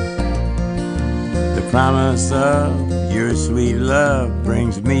 The promise of your sweet love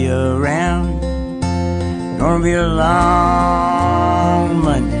brings me around. Gonna be a long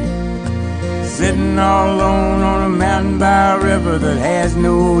Monday, sitting all alone on a mountain by a river that has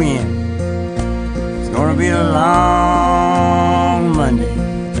no end. It's gonna be a long Monday,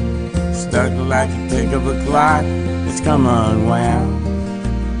 stuck like a tick of a clock that's come unwound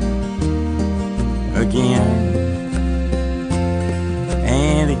again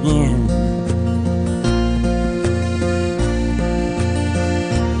and again.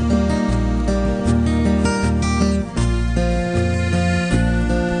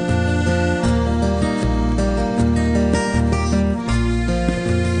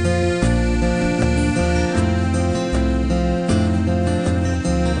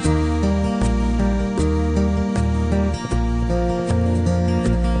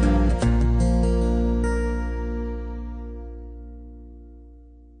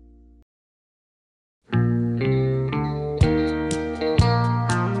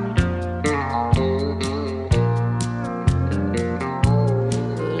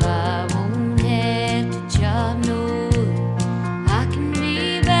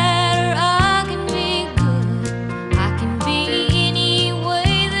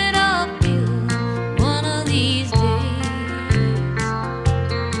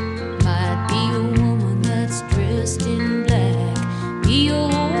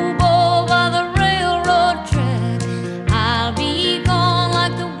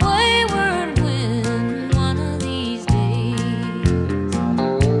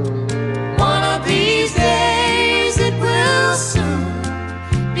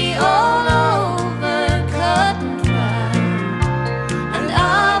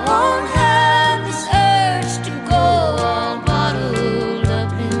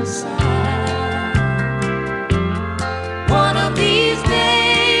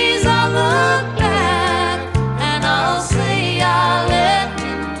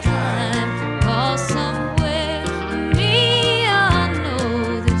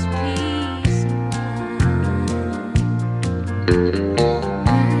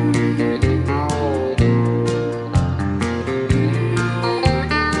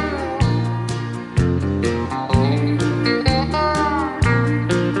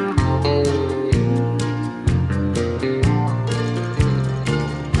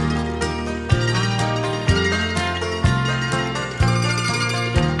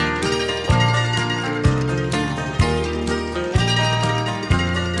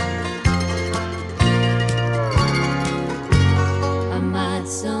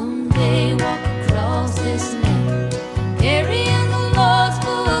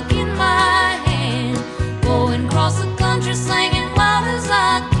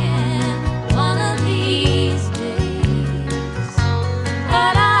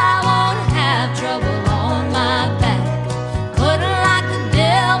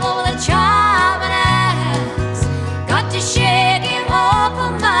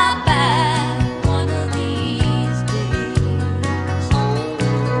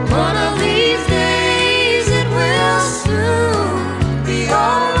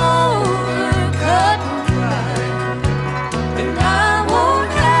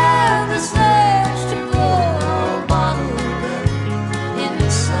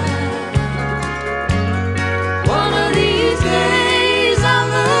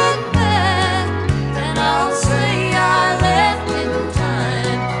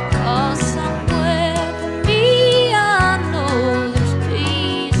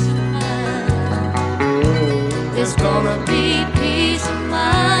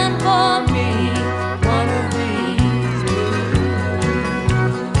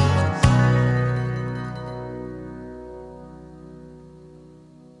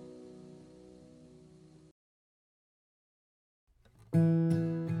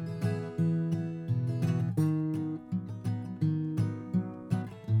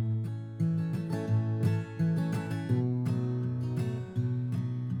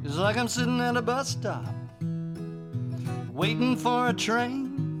 It's like I'm sitting at a bus stop, waiting for a train.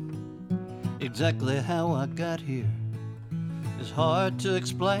 Exactly how I got here is hard to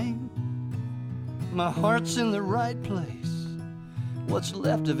explain. My heart's in the right place, what's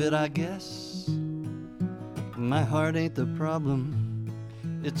left of it, I guess. My heart ain't the problem,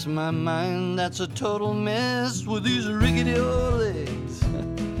 it's my mind that's a total mess. With these rickety old legs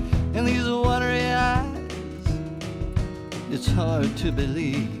and these watery eyes, It's hard to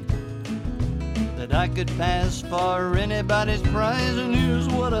believe that I could pass for anybody's prize, and here's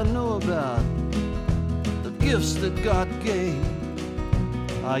what I know about the gifts that God gave.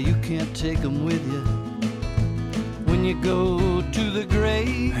 Ah, you can't take them with you when you go to the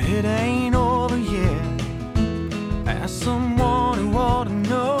grave. It ain't over yet. Ask someone who ought to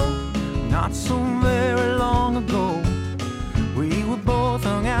know. Not so very long ago, we were both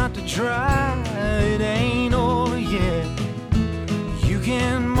hung out to dry. It ain't over yet. You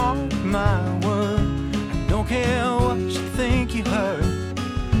can mark my word. I don't care what you think you heard.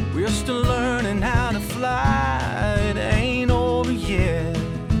 We're still learning how to fly. It ain't over yet.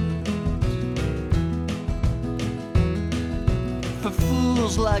 For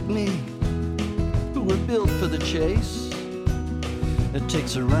fools like me, who were built for the chase, it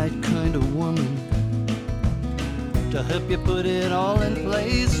takes the right kind of woman to help you put it all in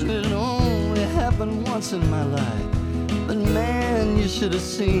place. It only happened once in my life, but man, you should have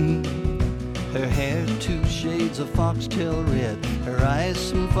seen her hair 2 shades of foxtail red, her eyes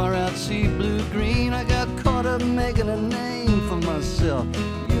some far out sea blue green. I got caught up making a name for myself.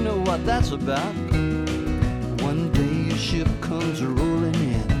 You know what that's about. One day your ship comes rolling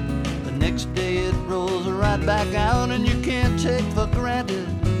in, the next day it rolls right back out, and you can't take for granted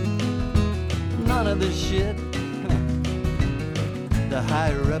none of this shit. The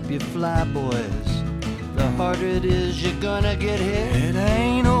higher up you fly, boys, the harder it is you're gonna get hit. It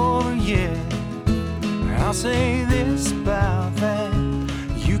ain't over yet. I'll say this about that.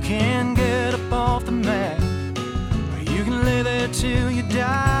 You can get up off the mat, or you can lay there till you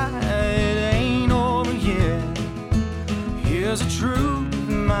die. It ain't over yet. Here's the truth,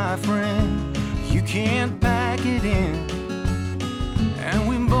 my friend. You can't pack it in, and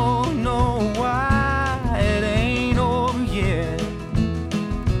we both know why. It ain't over yet.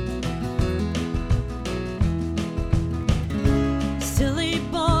 Silly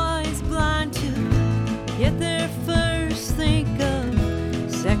boys blind to get there first, think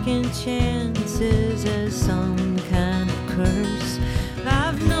of second chances as some kind of curse.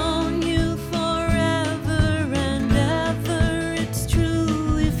 I've known you forever and ever, it's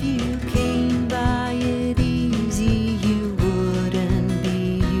true. If you came by it easy, you wouldn't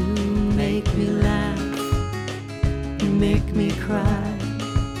be. You make me laugh, you make me cry,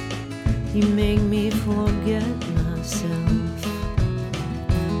 you make me forget myself.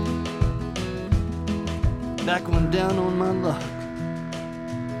 Back when down on my luck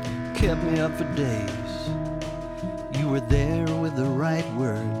kept me up for days, you were there with the right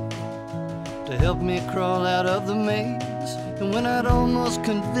word to help me crawl out of the maze. And when I'd almost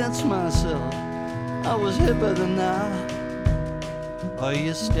convinced myself I was hipper than now, oh,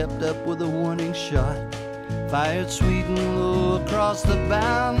 you stepped up with a warning shot, fired sweet and low across the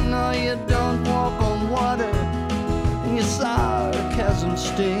bow. No, you don't walk on water, and your sarcasm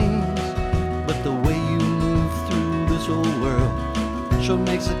stings, but the way you move through this old world sure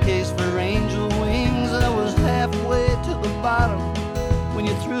makes a case for angel wings. I was halfway to the bottom when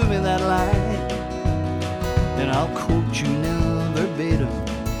you threw me that line, and I'll quote you now verbatim: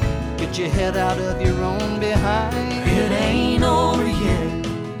 get your head out of your own behind. It ain't over yet.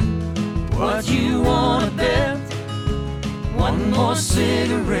 What you wanna bet? One more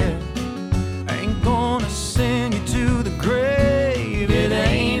cigarette ain't gonna send you to the grave. It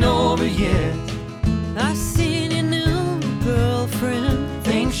ain't over yet. I seen your new girlfriend,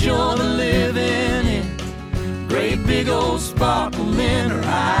 Thinks you're the living it. Great big old sparkle in her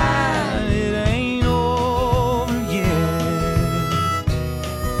eye. It ain't over yet.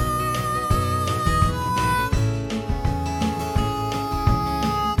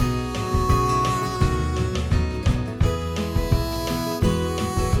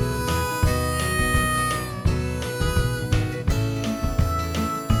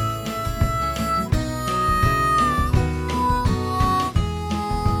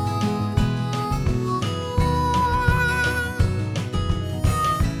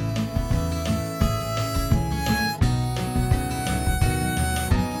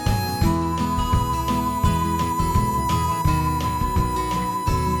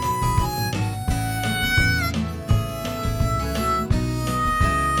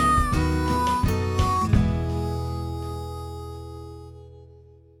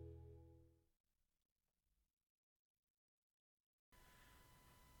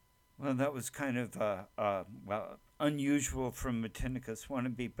 Well, that was kind of well, unusual from Metinnicus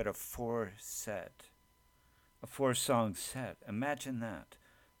Wannabe, but a 4-song set. Imagine that.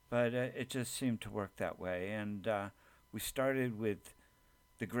 But it just seemed to work that way. And we started with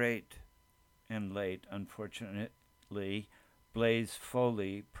the great and late, unfortunately, Blaze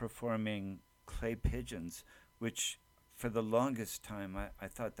Foley performing Clay Pigeons, which for the longest time, I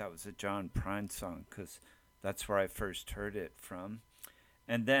thought that was a John Prine song because that's where I first heard it from.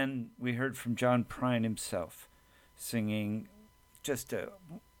 And then we heard from John Prine himself singing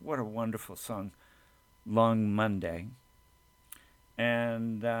what a wonderful song, Long Monday.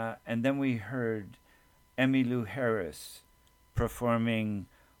 And then we heard Emmylou Harris performing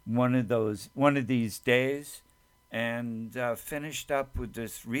One of These Days, and finished up with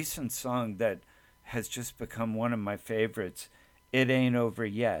this recent song that has just become one of my favorites, It Ain't Over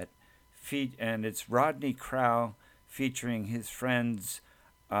Yet. And it's Rodney Crowell featuring his friends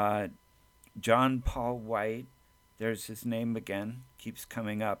John Paul White, there's his name again, keeps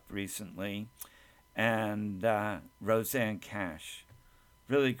coming up recently, and Rosanne Cash.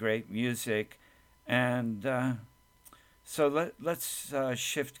 Really great music. And so let's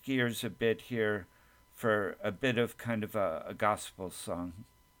shift gears a bit here for a bit of kind of a gospel song.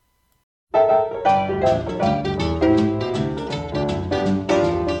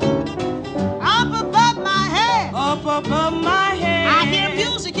 Up above my head, I hear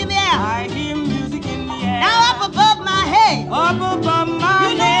music in the air. I hear music in the air. Now up above my head, up above my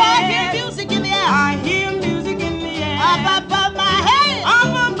head, you know I hear music in the air. I hear music in the air. Up above my head,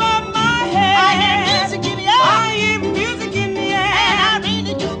 up above my head, I hear music in the air. I hear music in the air. And I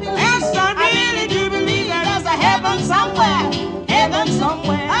really do believe, yes, I really do believe there's a heaven somewhere, heaven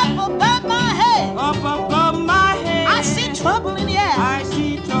somewhere. Up above my head, up above my head, I see trouble in the air. I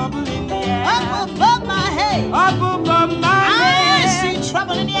see trouble in the air. Up above my head, up above my head, I see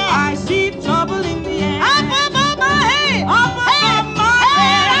trouble in the air. I see trouble in the air. Up above my head, up above my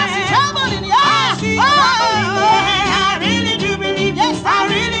head, I see trouble in the air. I see trouble in the air. I really do believe, yes, I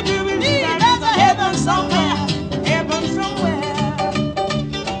really do believe there's a heaven somewhere, heaven somewhere.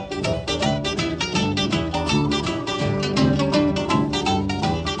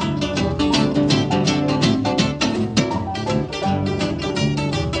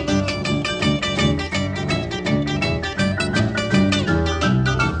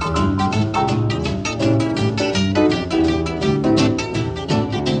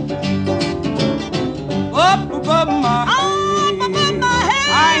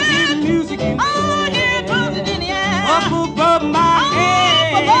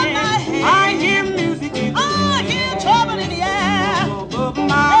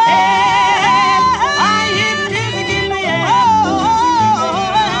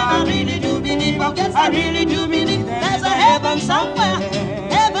 I really do believe there's a heaven somewhere,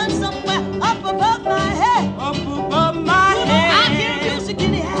 up above my head, up above my head. I hear music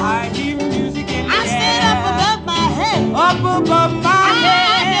in the air. I hear music in the air. I stand up above my head, up above my head.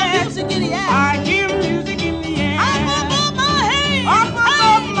 I hear music in the air. I hear music in the air. Up above my head, up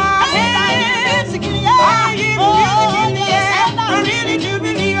above my head. I hear music in the air. I hear music in the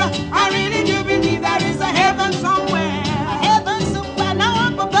air. I really do believe there is a heaven somewhere, now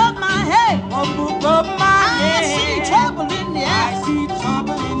up above my head, up above my head. I see trouble in the air. I see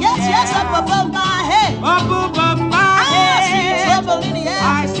trouble in the air. Yes, up above my head, up above my head. I see trouble in the air.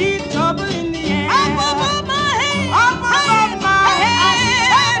 I see trouble in the air. Up above my head, up above my head. I see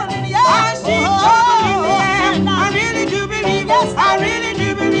trouble in the air. I see trouble in the air. I really do believe, yes, I really do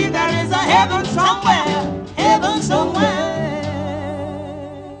believe there is a heaven somewhere, heaven somewhere.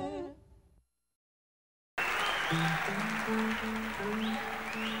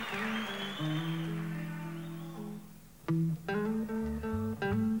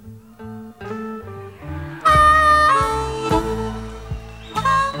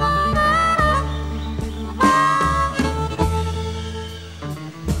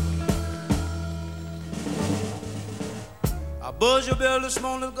 Buzz your bell this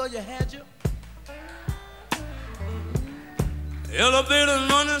morning because you had your elevator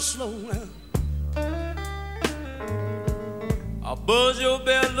running slow now. I buzz your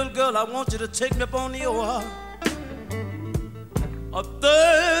bell, little girl, I want you to take me up on the OR, a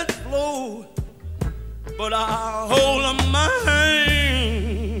third floor, but I'll hold up my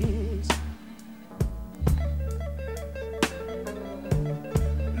hands.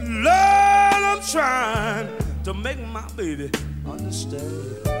 Lord, I'm trying to make my baby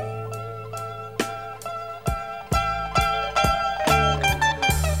understand.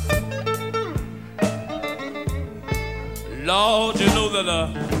 Lord, you know that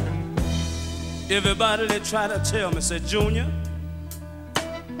everybody they try to tell me, say, Junior,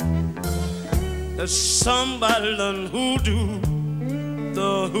 there's somebody done hoodoo,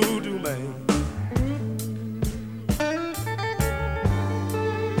 the hoodoo man.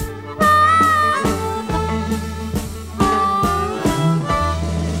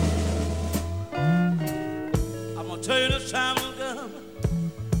 Tell you this time, girl,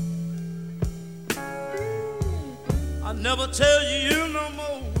 I never tell you no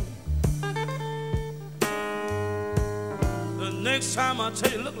more. The next time I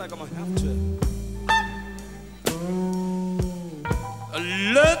tell you, look like I'm gonna have to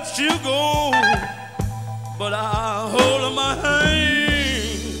let you go, but I hold my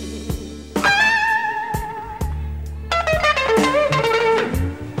hand.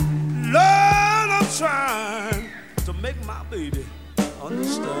 Lord, I'm trying to make my baby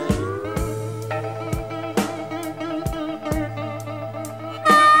understand.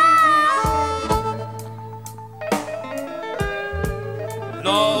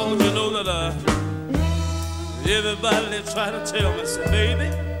 Lord, you know that everybody try to tell me, say, baby,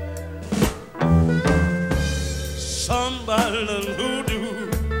 somebody done hoodoo,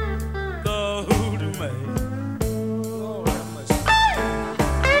 the hoodoo man. Lord have mercy.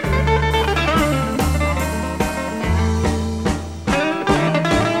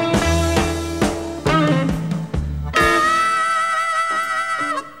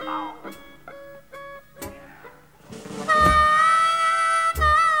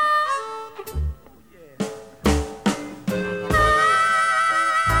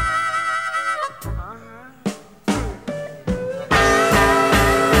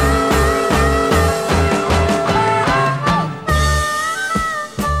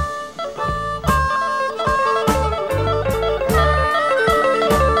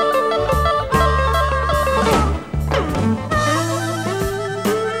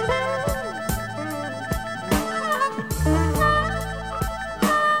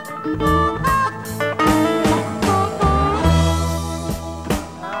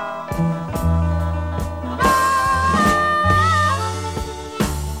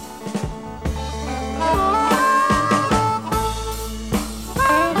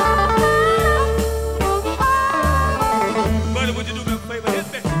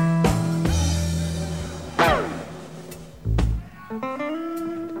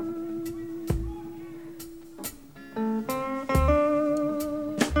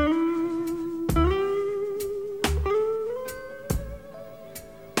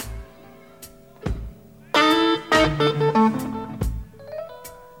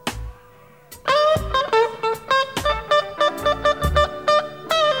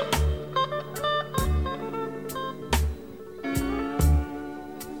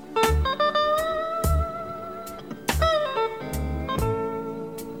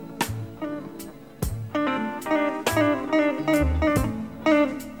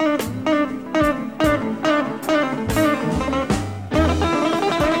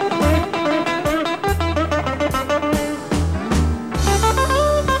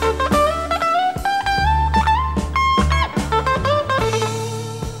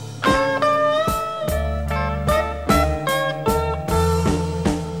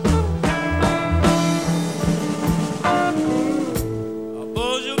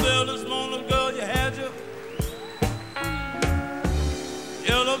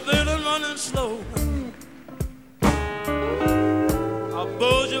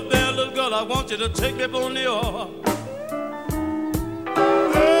 I want you to take me on the oar.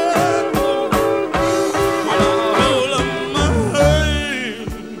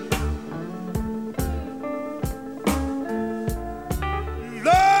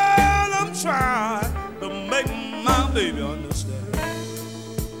 Lord, I'm trying to make my baby understand.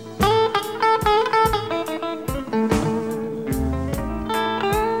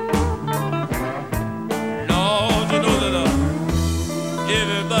 Lord, you know that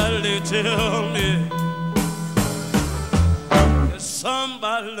everybody tell me there's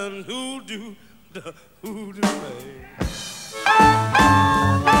somebody done hoodoo, the hoodoo man.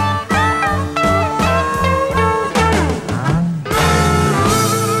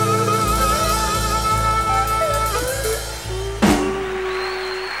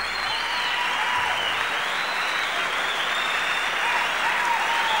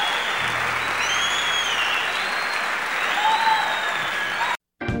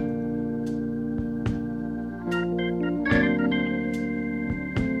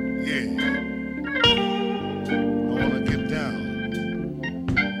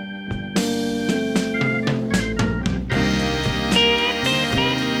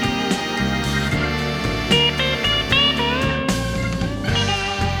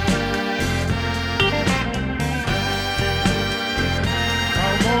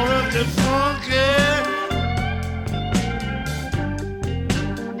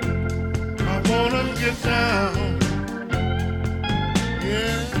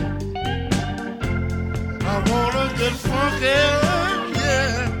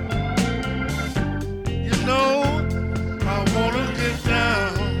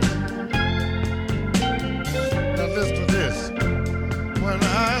 Listen to this.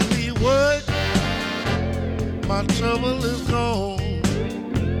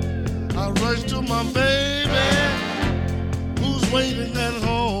 waiting at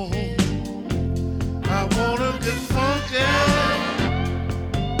home. I wanna get funky.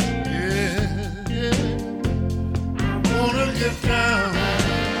 Yeah, yeah. I wanna get down.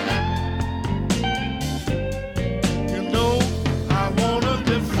 You know, I wanna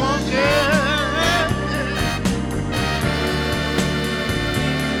get funky.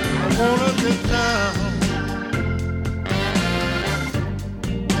 I wanna get down.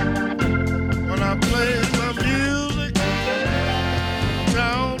 When I play my music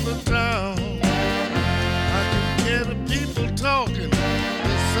town to town, I can hear the people talking.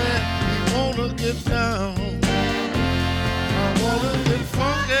 They say we wanna get down. I wanna get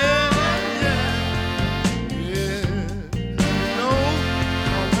funky, yeah, yeah. No,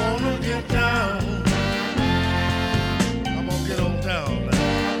 I wanna get down. I'm gonna get on down now.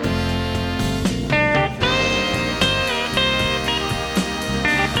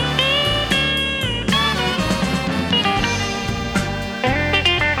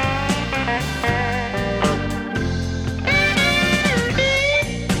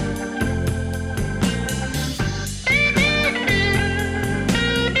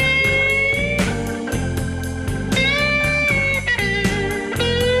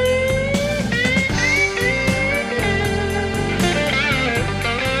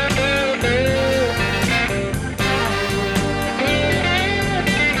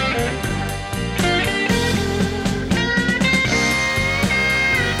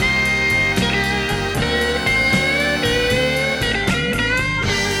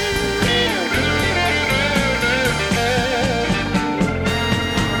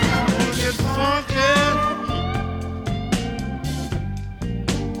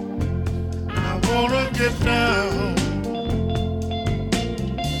 Get down,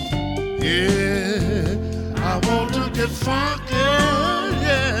 yeah. I want to get funky,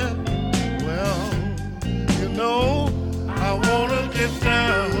 yeah. Well, you know, I want to get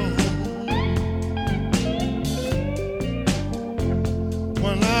down.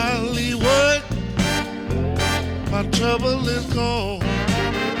 When I leave work, my trouble is gone.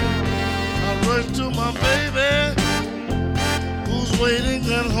 I rush to my baby, who's waiting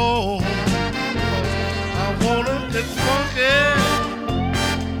at home. I wanna get funky.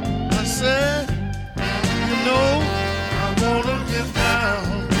 I said, you know, I wanna get down.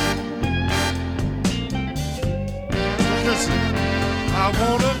 Listen, I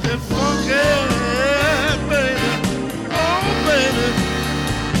wanna get funky, baby. Oh, baby,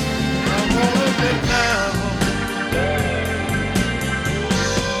 I wanna get down.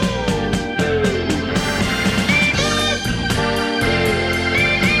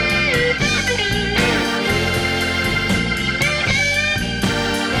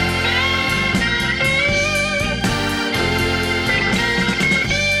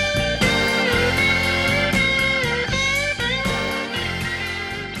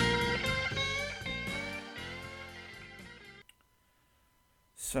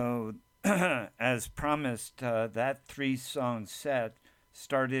 So, as promised, that 3-song set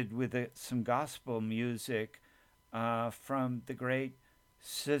started with some gospel music from the great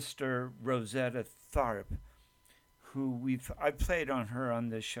Sister Rosetta Tharpe, who I've played on her on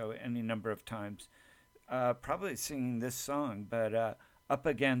this show any number of times, probably singing this song, but up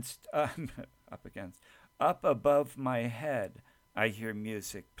above my head, I hear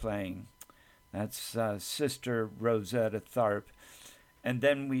music playing. That's Sister Rosetta Tharpe. And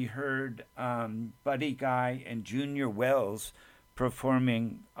then we heard Buddy Guy and Junior Wells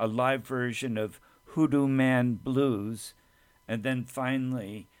performing a live version of Hoodoo Man Blues. And then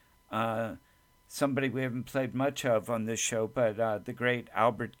finally, somebody we haven't played much of on this show, but the great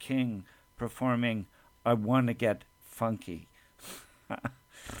Albert King performing I Wanna Get Funky.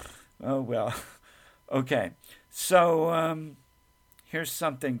 Oh, well. Okay. So here's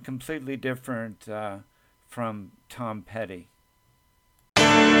something completely different from Tom Petty.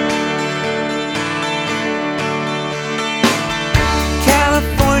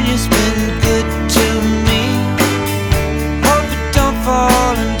 California's been good to me. Hope it don't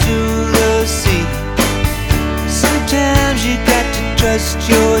fall into the sea. Sometimes you got to trust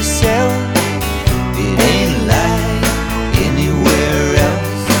yourself. It ain't like anywhere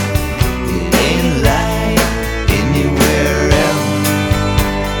else. It ain't like anywhere else.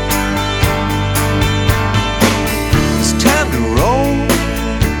 It's time to roll.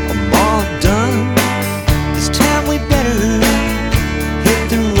 I'm all done. This time we better hit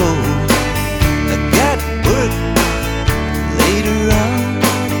the road. I got work later on.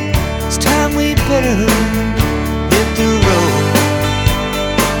 It's time we better hit the road.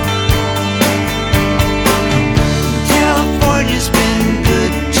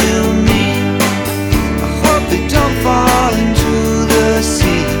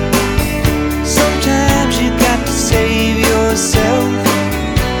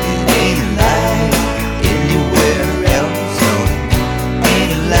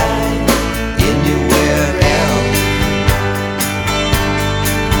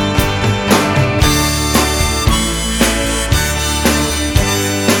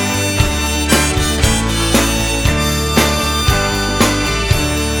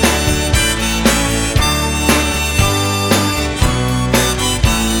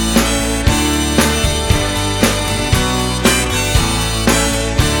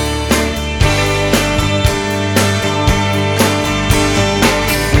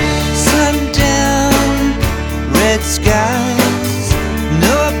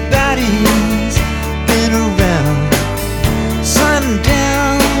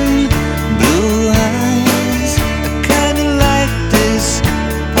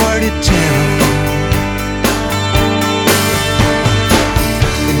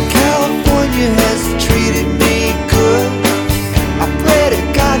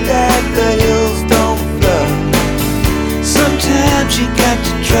 got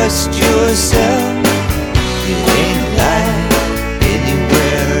to trust yourself. It ain't like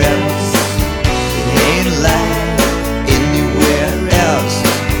anywhere else. It ain't like anywhere else.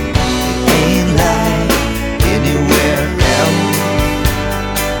 It ain't like anywhere else.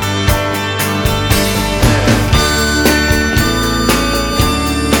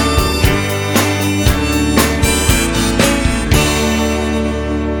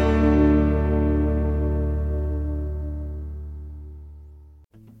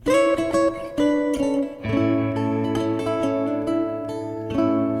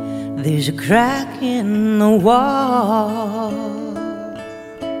 There's a crack in the wall.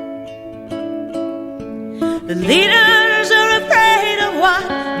 The leaders are afraid of what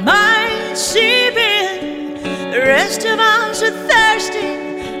might seep in. The rest of us are thirsty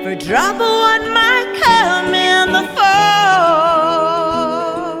for a drop of what might come in the fall.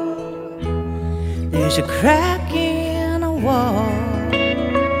 There's a crack in the wall.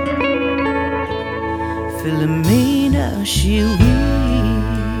 Philomena, she weeps.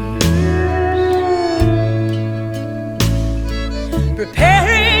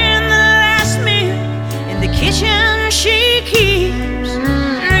 Preparing the last meal in the kitchen, she keeps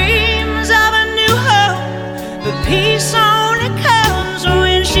dreams of a new hope, but peace only comes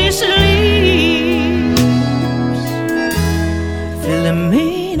when she sleeps.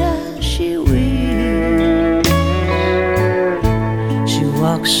 Philomena, she weeps. She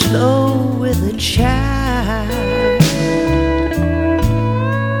walks slow with a child.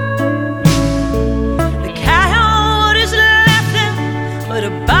 But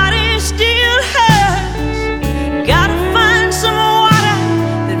her body still hurts. Gotta find some water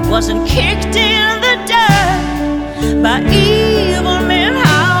that wasn't kicked in the dirt by evil men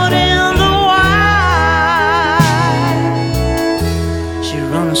out in the wild. She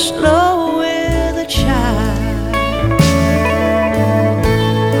runs slow with a child.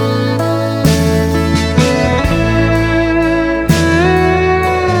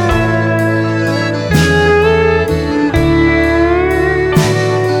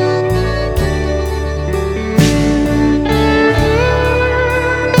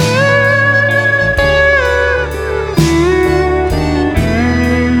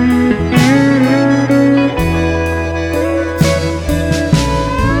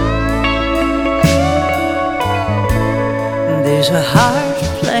 There's a heart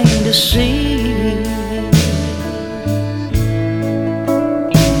plain to see.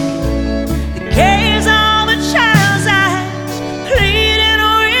 The gaze of a child's eyes pleading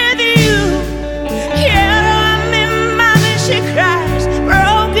with you. Carry me, mommy, she cries,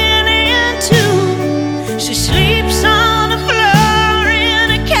 broken in two. She sleeps on the floor in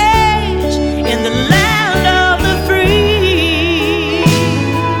a cage in the land of the free.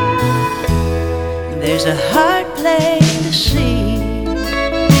 There's a heart plain to see.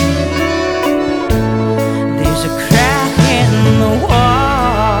 There's a crack in the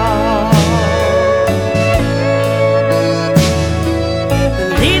wall. The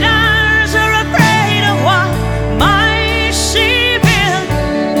leaders are afraid of what might seep in.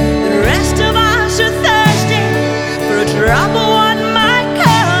 The rest of us are thirsty for a drop of what might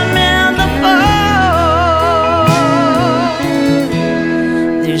come in the fall.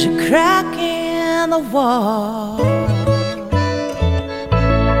 There's a crack in the wall.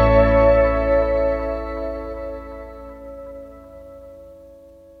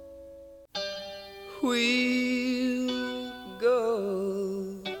 We'll go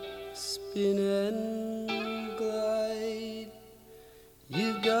spin and glide.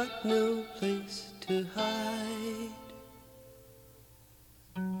 You've got no place to hide,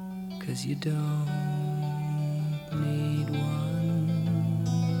 'cause you don't need one.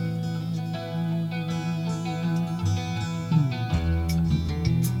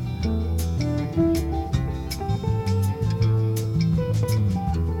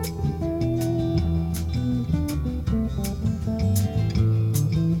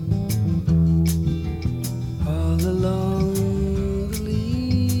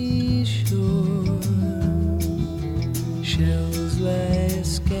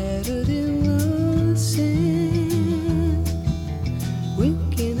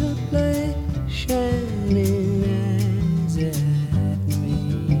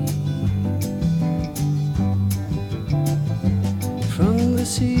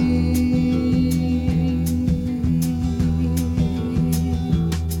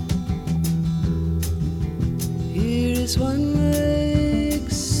 This one like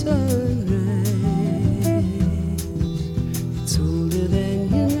sunrise, it's older than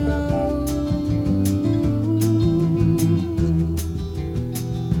you know.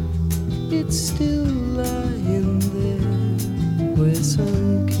 It's still lying there where some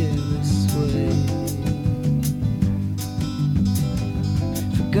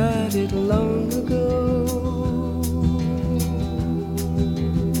not long ago.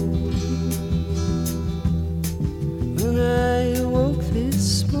 When I awoke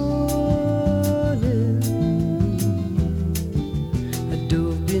this morning, I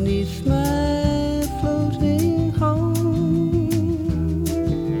dove beneath my floating home,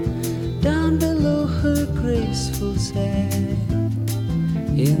 down below her graceful side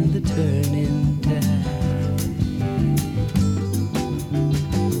in the turning tide,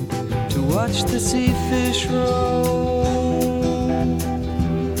 to watch the sea fish roam.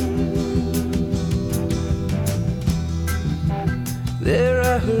 There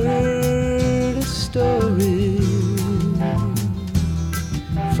I heard a story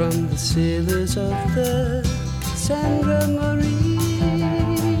from the sailors of the Sandra Marie.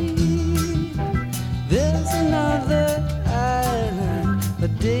 There's another island a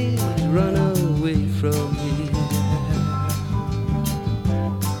day's run away from here,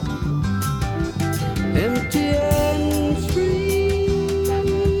 empty and free.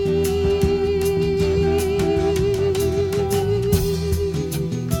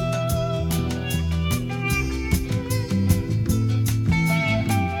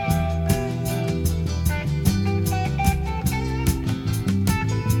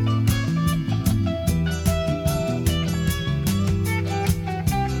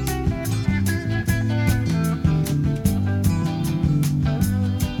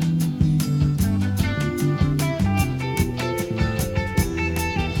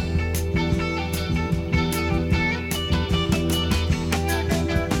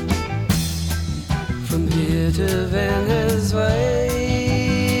 To Venezuela,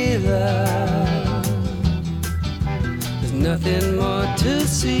 there's nothing more to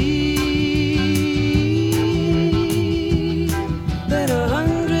see than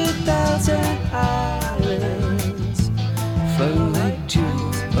 100,000 islands flung like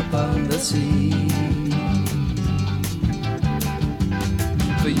jewels upon the sea.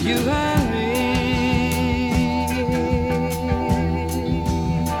 For you and me,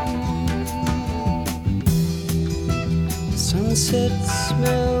 sunset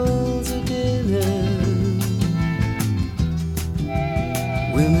smells of dinner,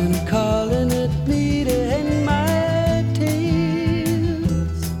 women calling at me to end my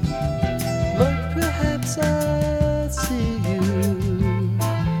tales, but perhaps I'll see you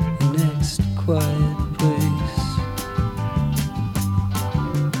next quiet place.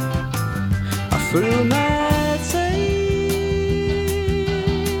 I furl my sail,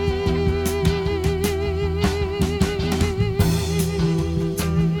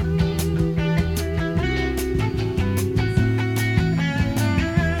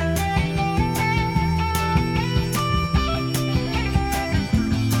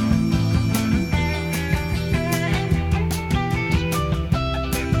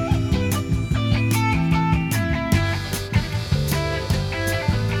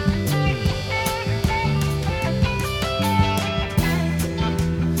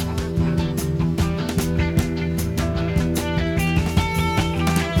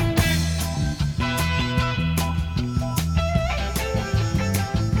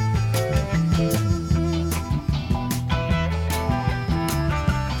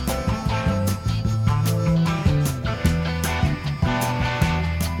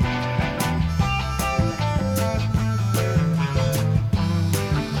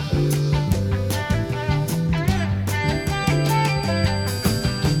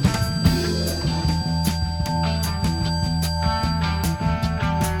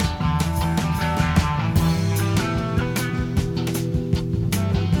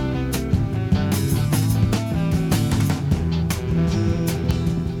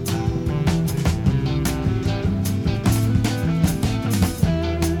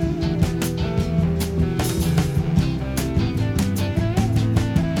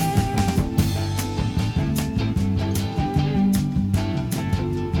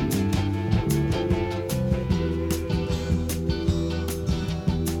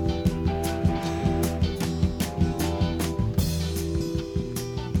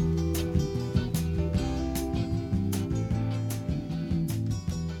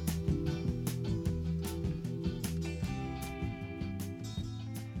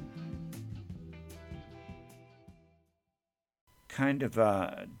 kind of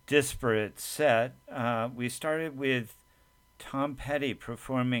a disparate set. We started with Tom Petty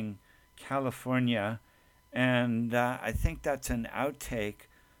performing California, and I think that's an outtake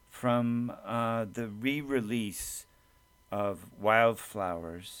from the re-release of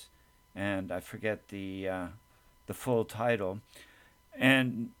Wildflowers, and I forget the full title.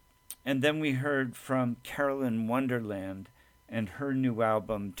 And then we heard from Carolyn Wonderland and her new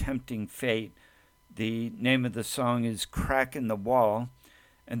album, Tempting Fate. The name of the song is Crack in the Wall.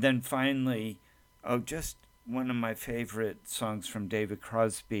 And then finally, just one of my favorite songs from David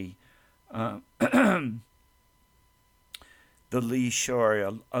Crosby, The Lee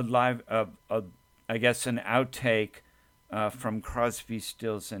Shore, a live, I guess an outtake from Crosby,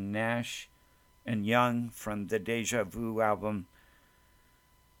 Stills, and Nash and Young from the Deja Vu album.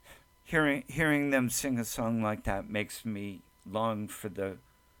 Hearing them sing a song like that makes me long for the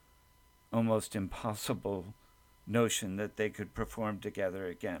almost impossible notion that they could perform together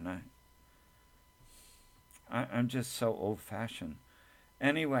again. I'm just so old-fashioned.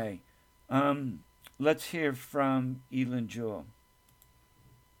 Anyway, let's hear from Elin Jewell.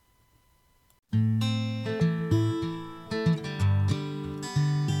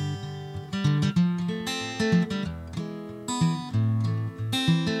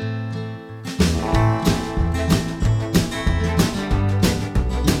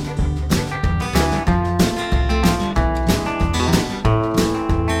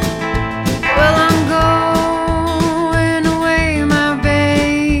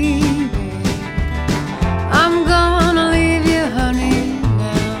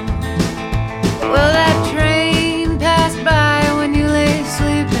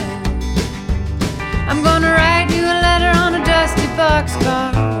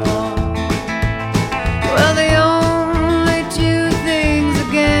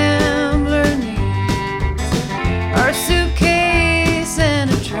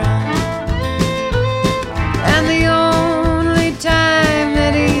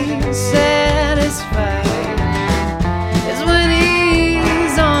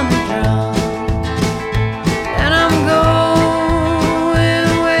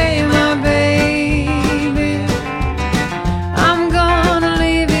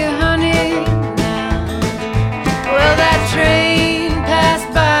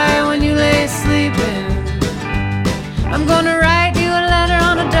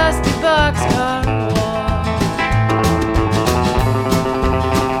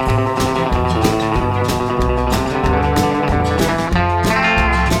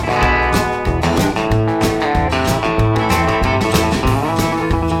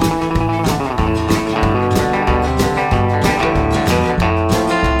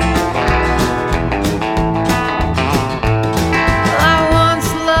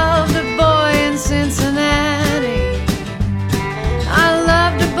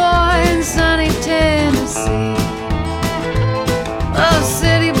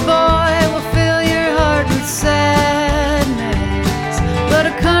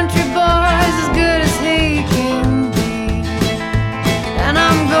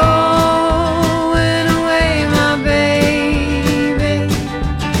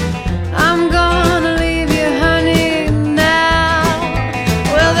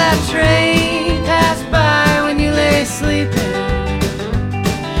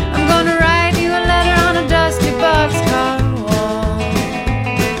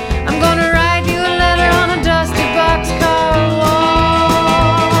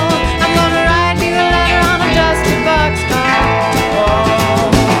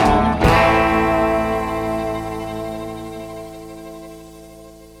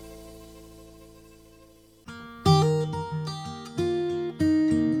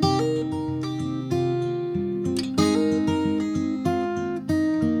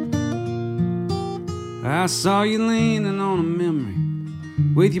 I saw you leaning on a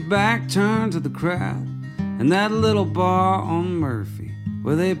memory with your back turned to the crowd in that little bar on Murphy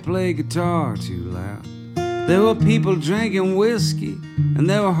where they play guitar too loud. There were people drinking whiskey and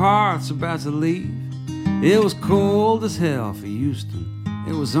there were hearts about to leave. It was cold as hell for Houston.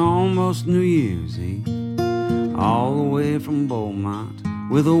 It was almost New Year's Eve. All the way from Beaumont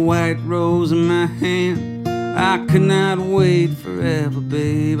with a white rose in my hand. I could not wait forever,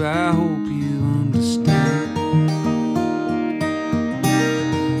 babe. I hope you understand.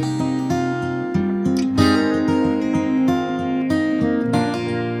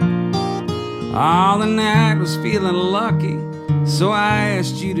 All the night was feeling lucky, so I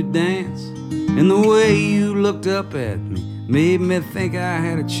asked you to dance. And the way you looked up at me made me think I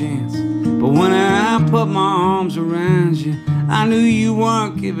had a chance. But when I put my arms around you, I knew you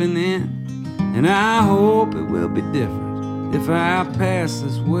weren't giving in. And I hope it will be different if I pass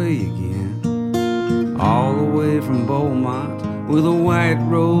this way again. All the way from Beaumont with a white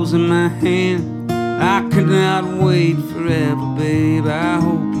rose in my hand. I could not wait forever, babe. I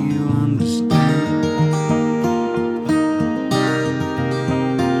hope you understand.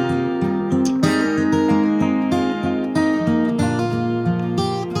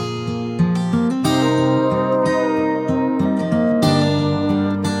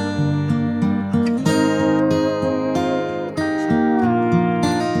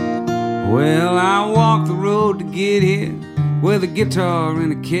 with a guitar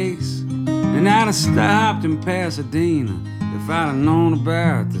in a case. And I'd have stopped in Pasadena if I'd have known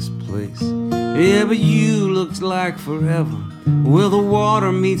about this place. Yeah, but you looked like forever where the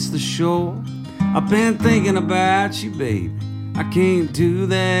water meets the shore. I've been thinking about you, baby. I can't do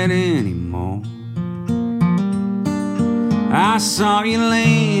that anymore. I saw you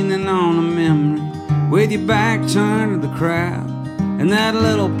leaning on a memory with your back turned to the crowd in that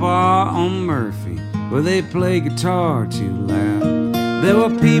little bar on Murphy where they play guitar too loud. There were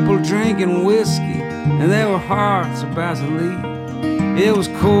people drinking whiskey and there were hearts about to leave. It was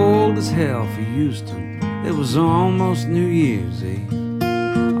cold as hell for Houston. It was almost New Year's Eve.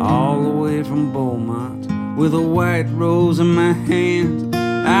 All the way from Beaumont with a white rose in my hand.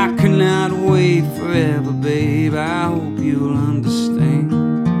 I could not wait forever, babe. I hope you'll understand.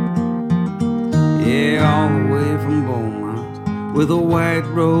 Yeah, all the way from Beaumont with a white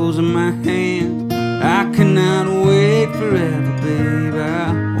rose in my hand. I cannot wait forever, babe.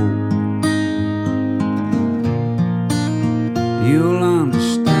 I hope you'll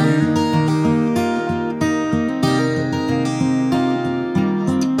understand.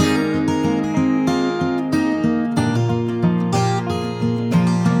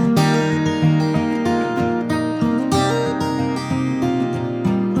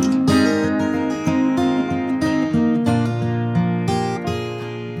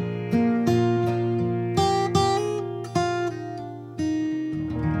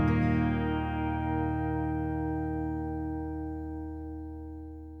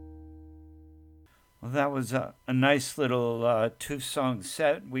 That was a nice little two-song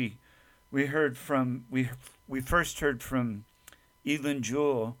set. We first heard from Elin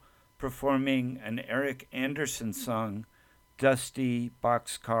Jewell performing an Eric Anderson song, "Dusty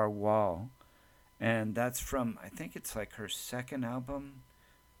Boxcar Wall," and that's from, I think it's like her second album,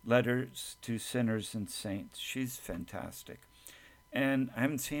 Letters to Sinners and Saints. She's fantastic, and I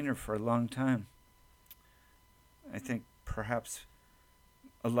haven't seen her for a long time. I think perhaps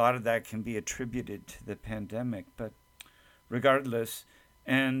a lot of that can be attributed to the pandemic, but regardless.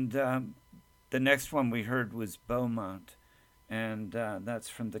 And the next one we heard was Beaumont, and that's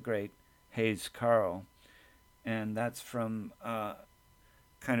from the great Hayes Carll. And that's from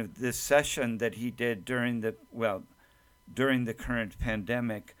kind of this session that he did during the current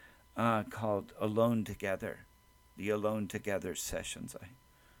pandemic called Alone Together, the Alone Together Sessions.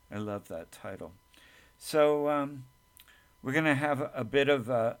 I love that title. So we're going to have a bit of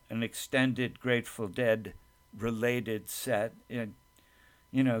an extended Grateful Dead related set. And,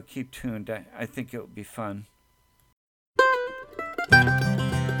 keep tuned. I think it'll be fun.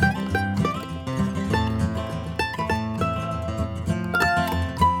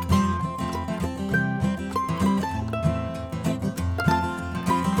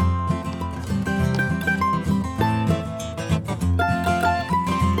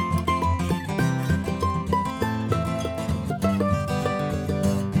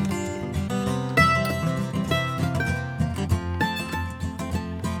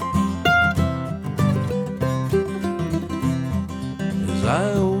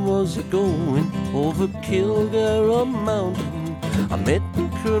 I was going over Kilgara Mountain. I met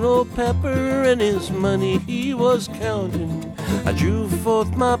Colonel Pepper and his money he was counting. I drew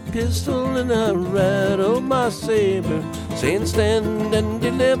forth my pistol and I rattled my saber, saying stand and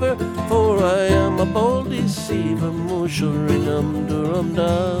deliver, for I am a bold deceiver. Musharinum durum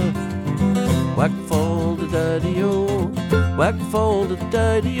da. Whack fall the daddy-o, whack fall the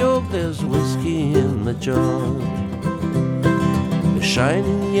daddy-o, there's whiskey in the jar.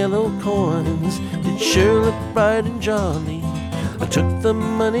 Shining yellow coins did sure look bright and jolly. I took the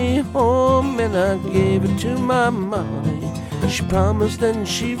money home and I gave it to my mommy. She promised and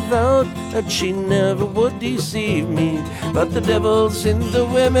she vowed that she never would deceive me. But the devil's in the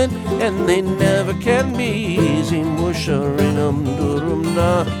women and they never can be easy. Musharinum durum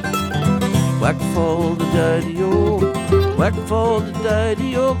da. Whack fall the daddy-o, whack fall the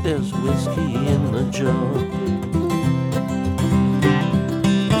daddy-o, there's whiskey in the jar.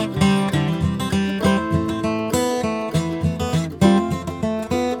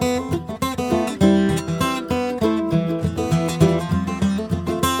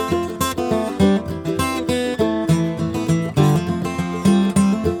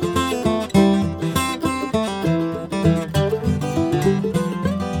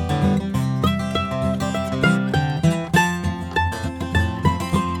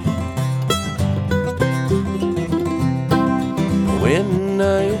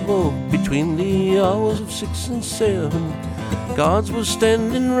 Between the hours of 6 and 7, guards were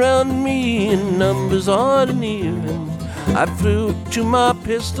standing round me in numbers odd and even. I flew to my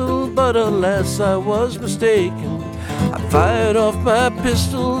pistol, but alas I was mistaken. I Fired off my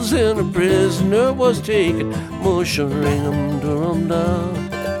pistols and a prisoner was taken. Mo-sha-ring-um-dum-dum.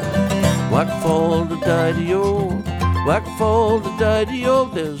 Whack fall the daddy-o, whack fall the daddy-o,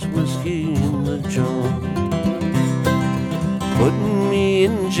 there's whiskey in the jar. Putting me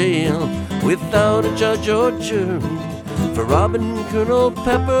in jail without a judge or jury for robbing Colonel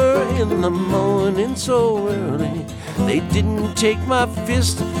Pepper in the morning so early. They didn't take my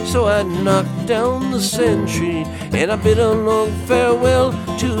fist, so I knocked down the sentry, and I bid a long farewell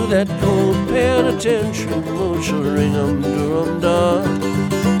to that cold penitentiary. Mo-sha-ring-um-dum-dum.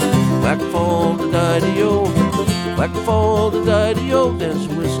 Whack fall the daddy-o, whack fall the daddy-o, there's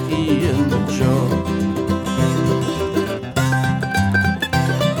whiskey in the jar.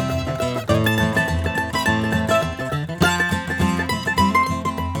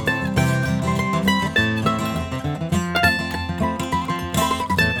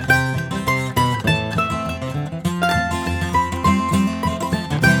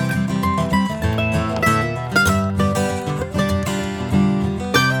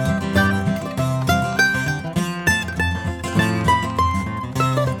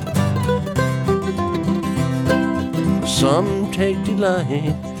 Some take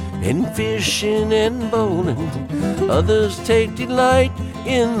delight in fishing and bowling, others take delight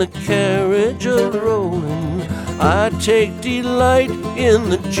in the carriage of rolling. I take delight in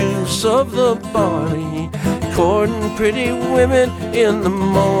the juice of the barley, courting pretty women in the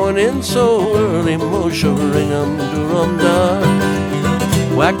morning so early.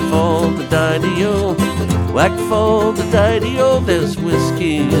 Mo-sha-ring-um-dum-dum. Whack fall the daddy-o, whack fall the daddy-o, there's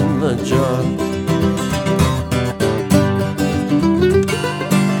whiskey in the jar.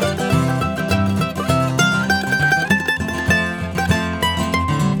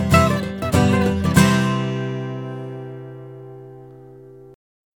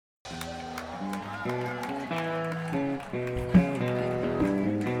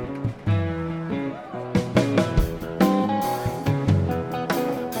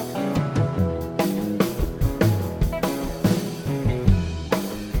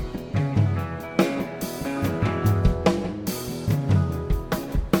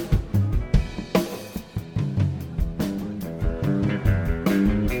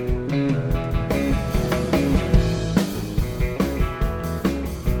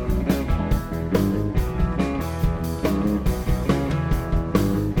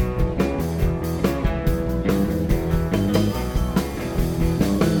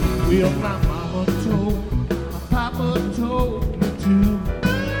 Well, my mama told, my papa told me to.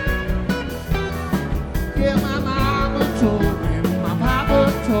 Yeah, my mama told me, my papa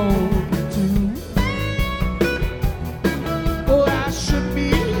told me to. Oh, I should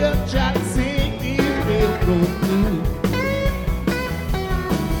be a jot sing these railroad blues.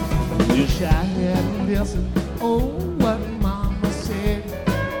 Wish I had listened, oh, what mama said.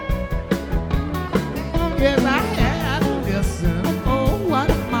 Yes, I had listened, oh, what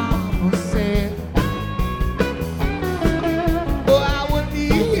mama said. Oh, I wouldn't be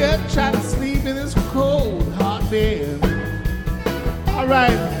here trying to sleep in this cold, hot bed. All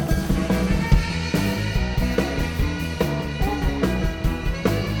right.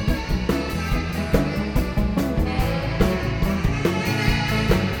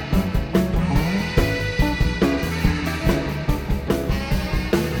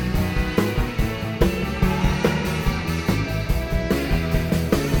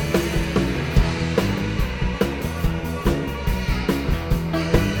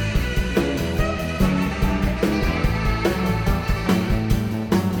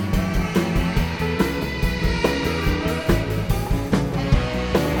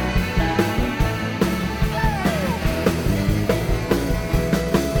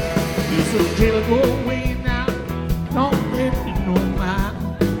 Taylor, go away now, don't let me no mind.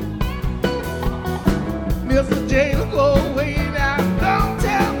 Mr. Taylor, go away now, don't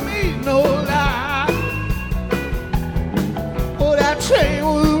tell me no lie. Oh, that train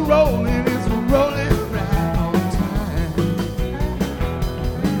was rolling, it's rolling right on time.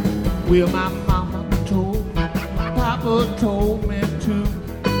 Well, my mama told me, my papa told me to.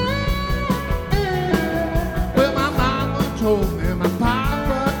 Well, my mama told me, my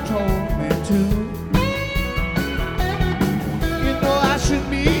papa told me to. You know I should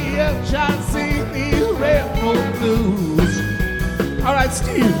be here trying to sing these railroad blues. All right,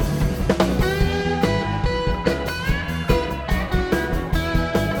 Steve.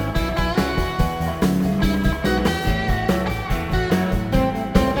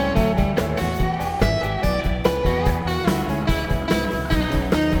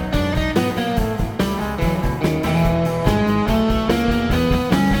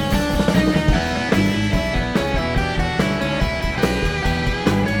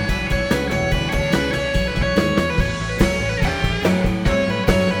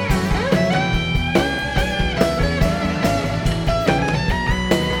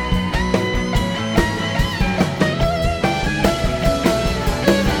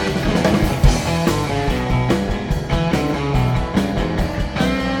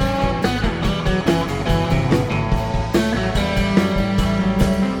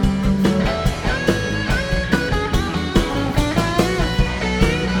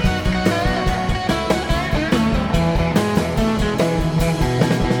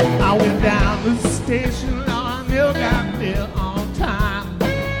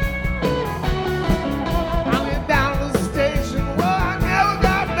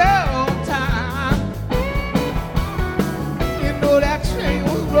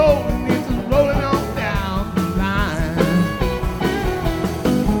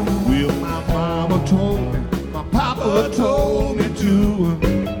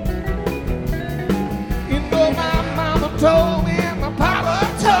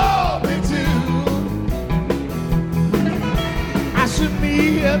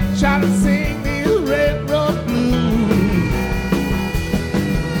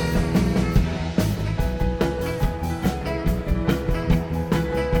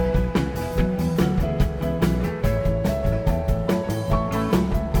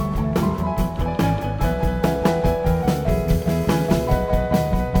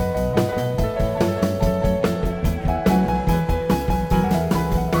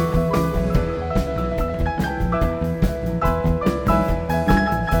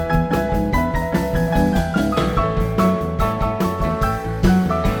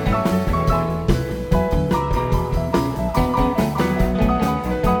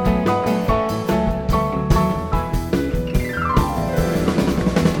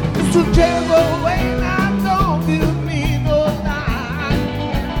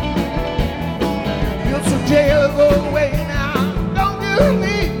 go away now. Don't give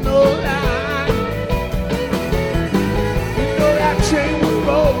me no lie. You know that train was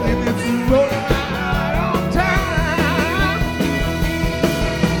rolling, it's rolling right on time.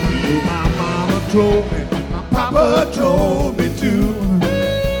 You know my mama told me, my papa told me too.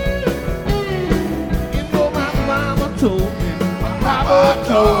 You know my mama told me, my papa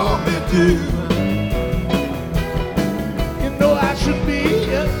told me too. You know I should be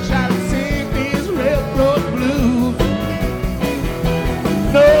here trying to sing these railroad blues.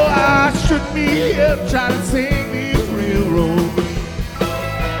 No, I should be here trying to sing these railroad blues.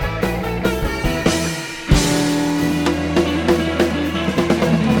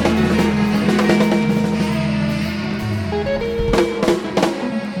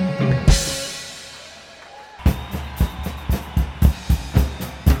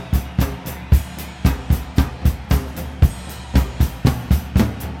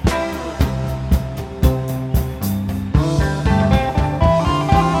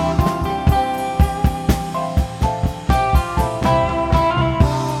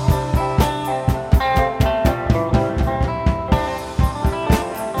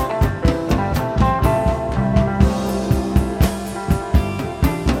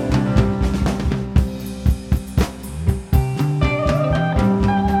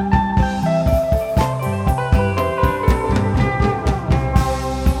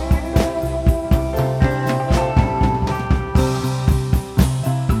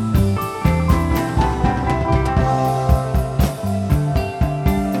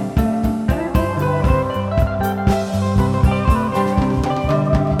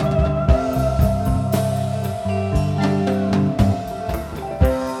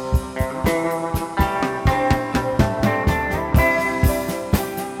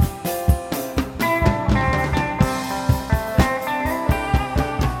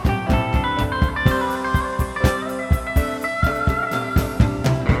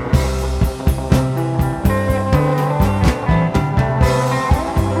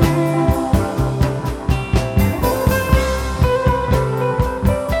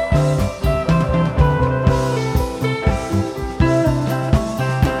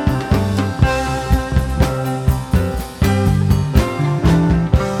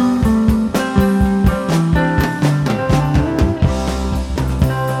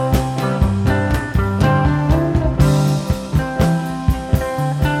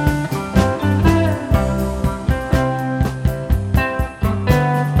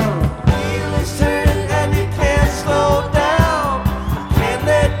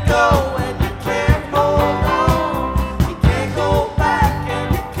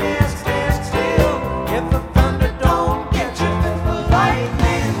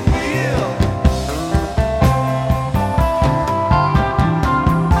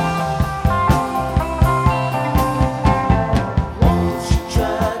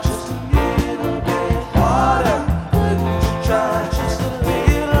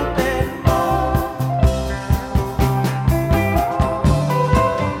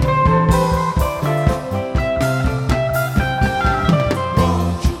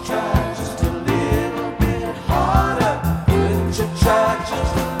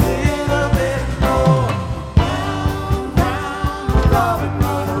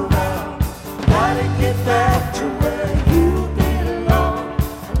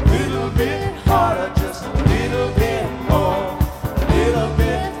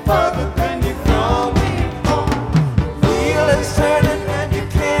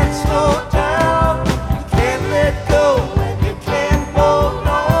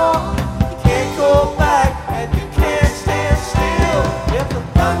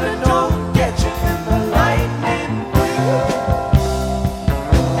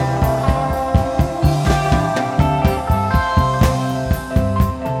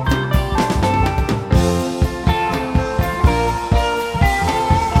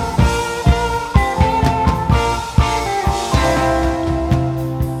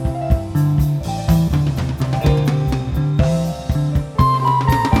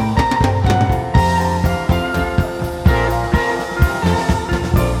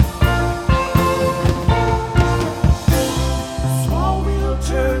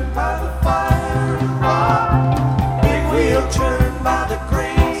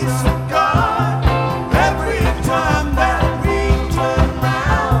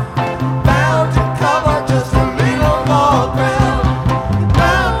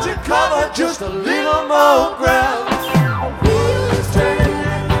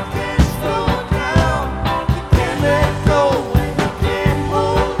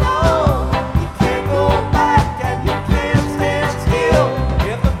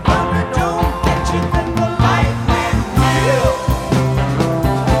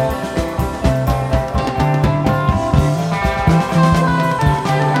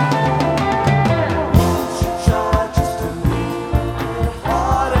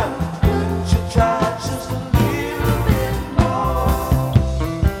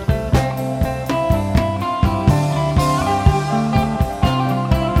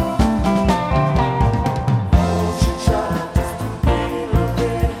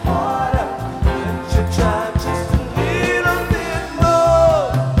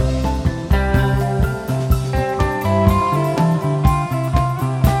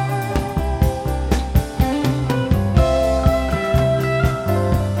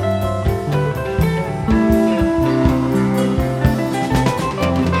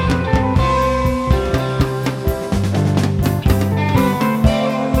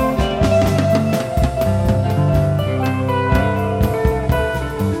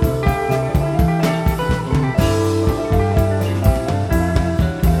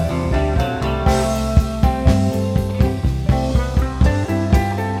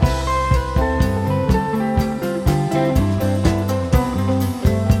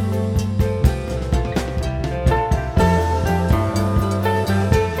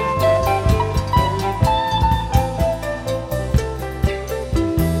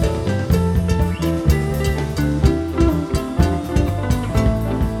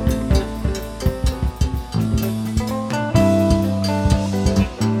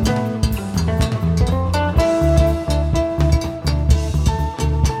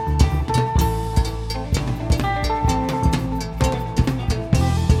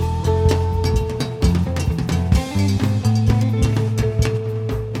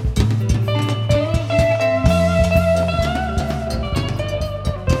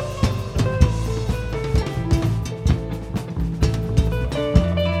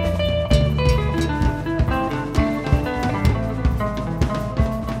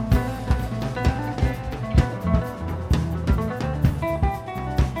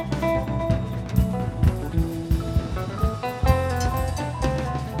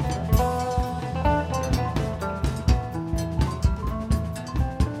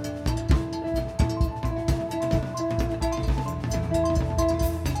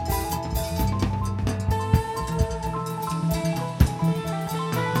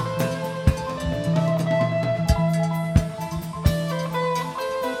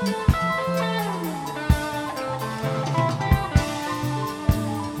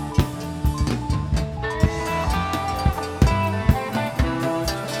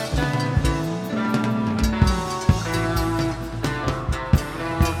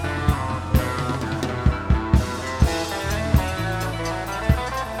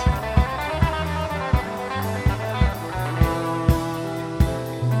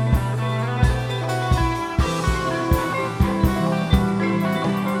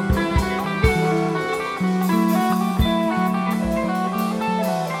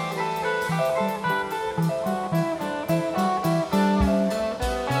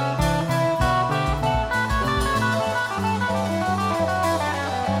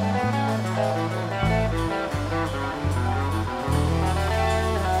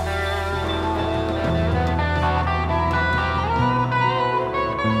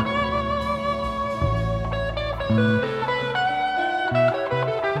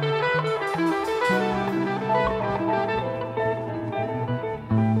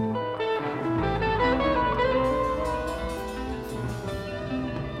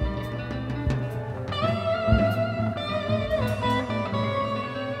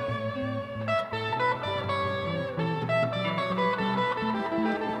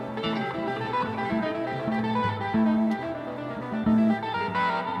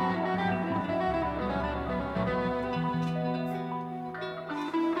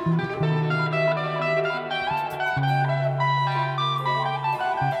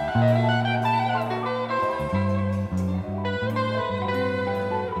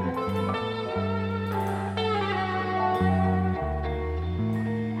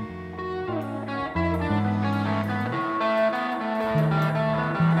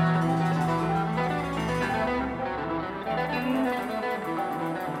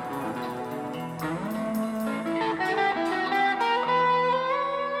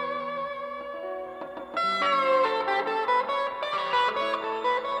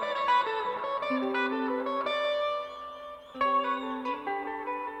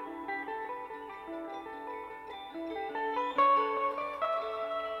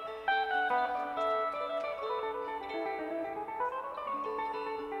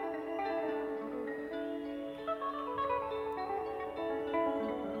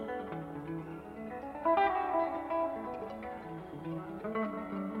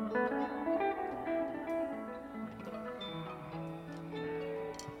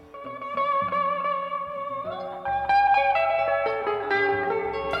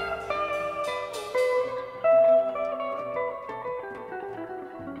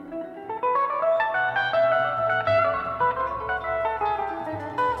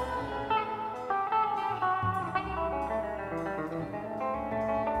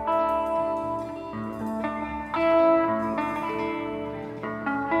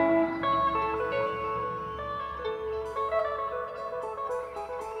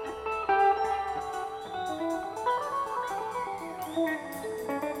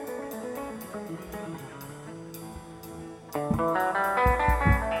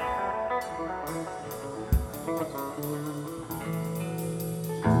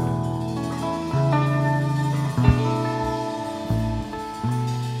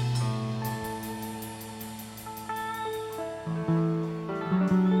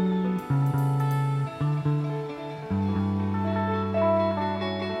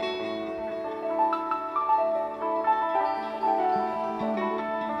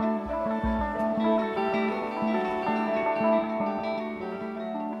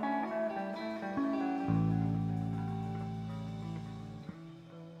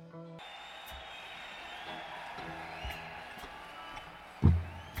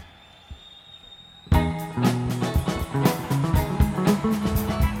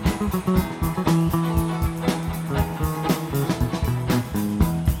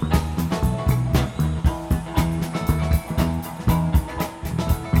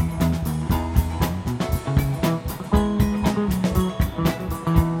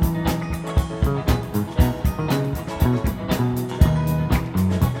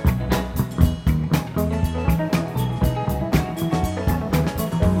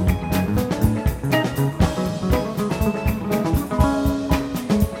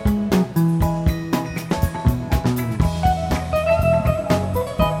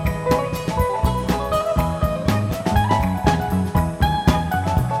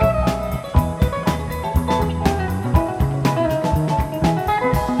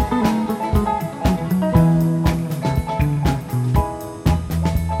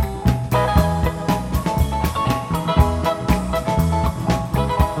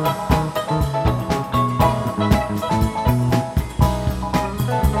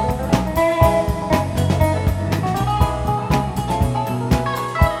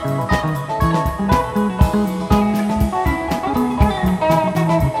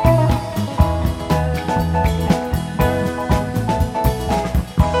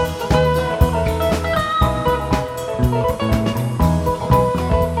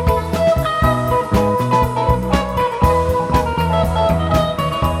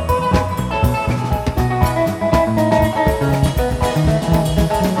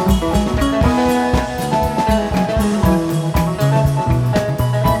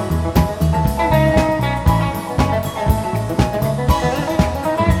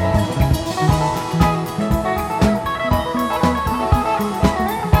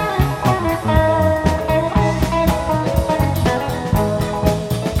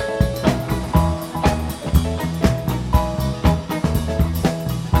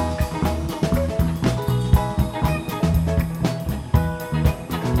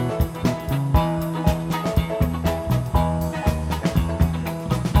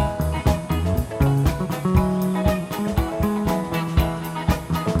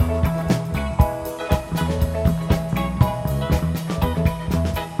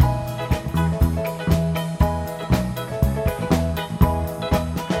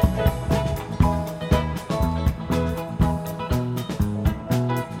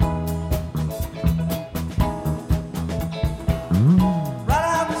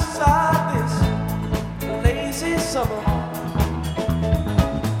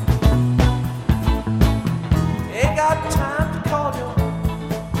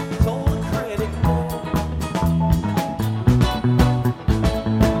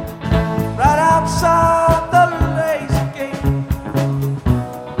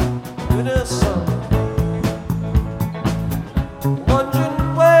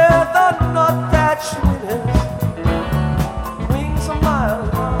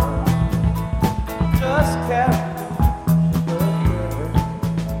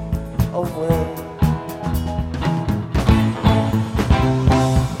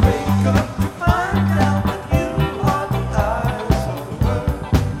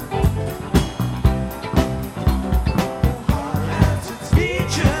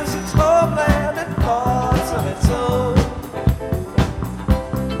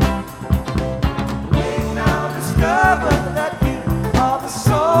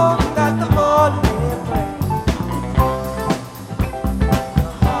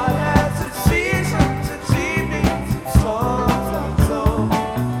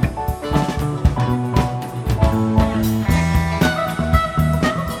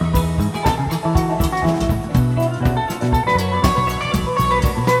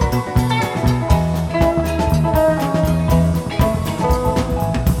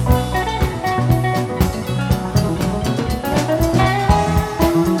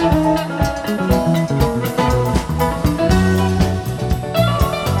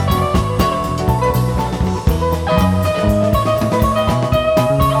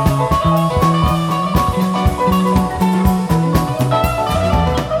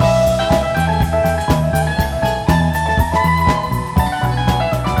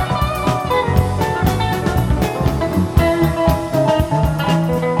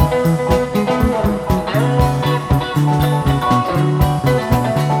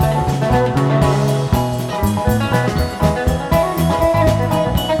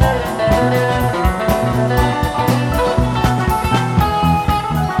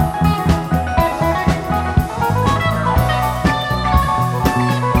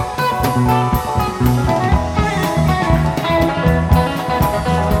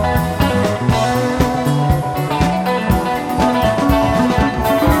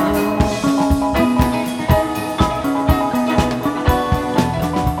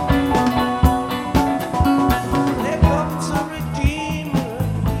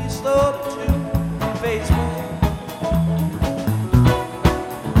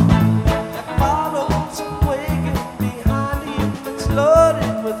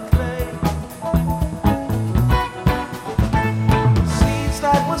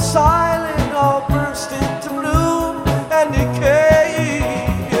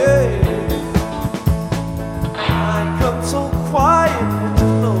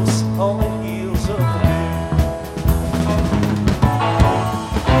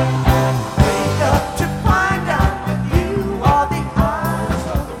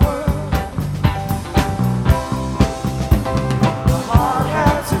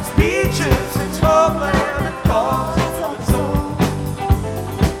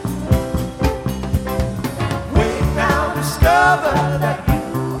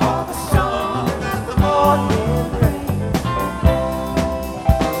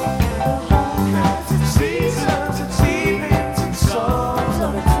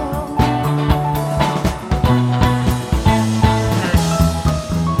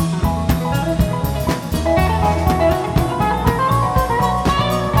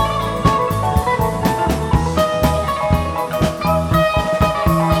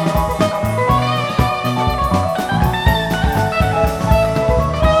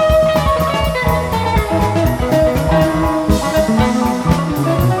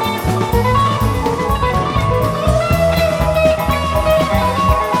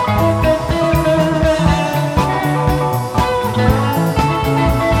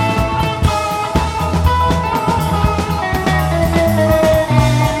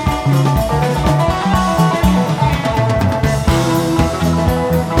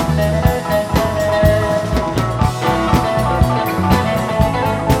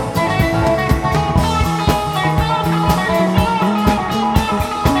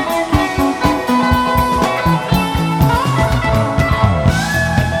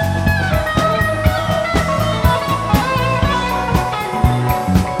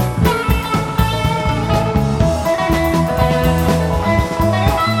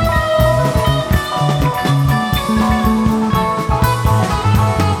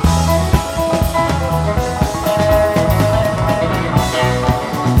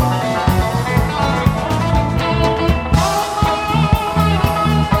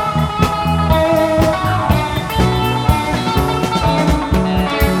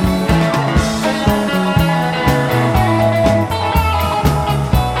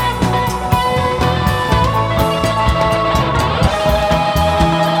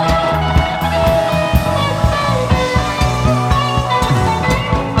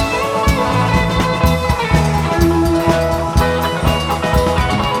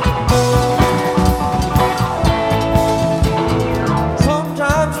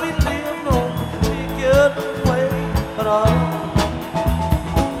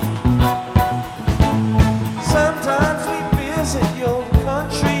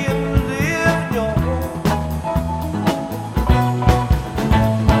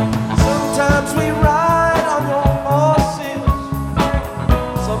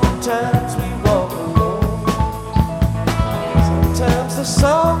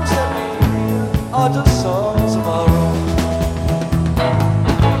 songs that we hear are just songs of our own.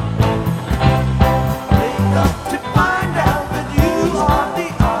 Wake up to find out that you are the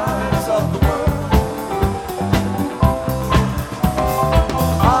eyes of the world.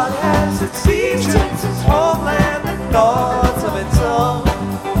 Art has its seasons, its homeland, and laws of its own.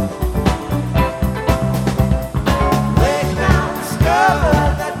 Wake now, discover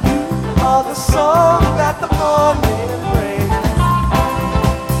that you are the song that the morning brings.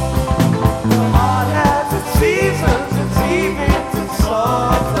 Art has its seasons, its evenings, its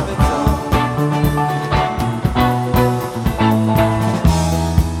songs of its own.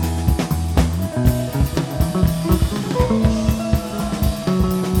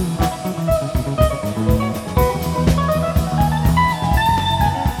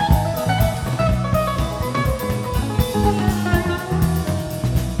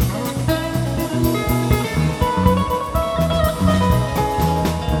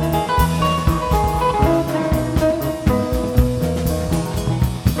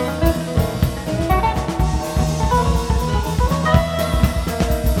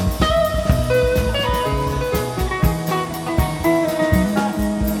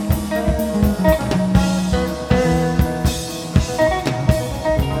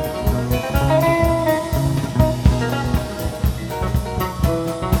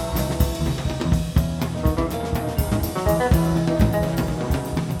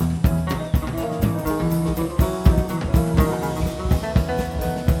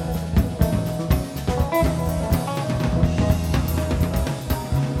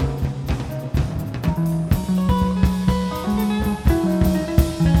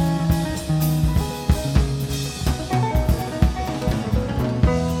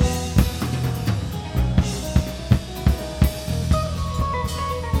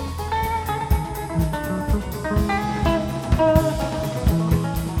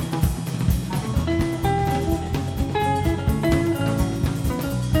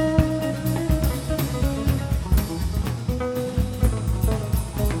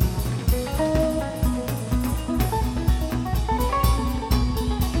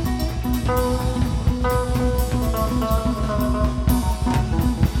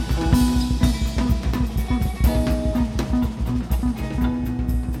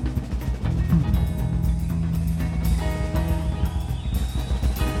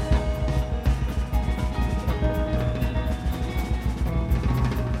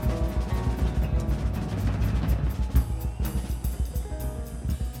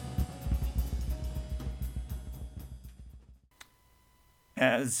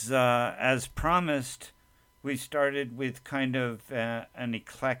 As promised, we started with kind of an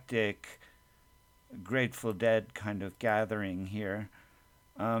eclectic Grateful Dead kind of gathering here.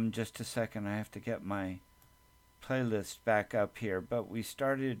 Just a second, I have to get my playlist back up here. But we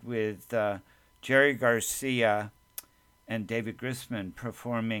started with Jerry Garcia and David Grisman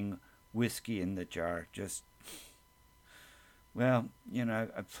performing Whiskey in the Jar. Just, well, you know,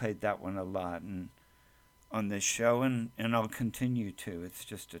 I've played that one a lot and on this show, and I'll continue to. It's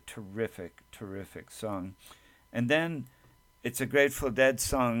just a terrific, terrific song. And then it's a Grateful Dead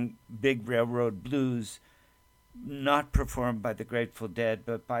song, Big Railroad Blues, not performed by the Grateful Dead,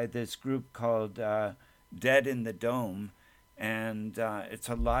 but by this group called Dead in the Dome. And it's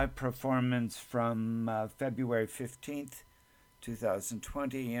a live performance from February 15th,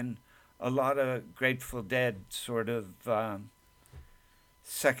 2020, and a lot of Grateful Dead sort of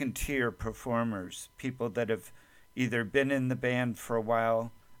second-tier performers, people that have either been in the band for a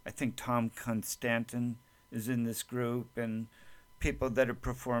while. I think Tom Constantin is in this group, and people that have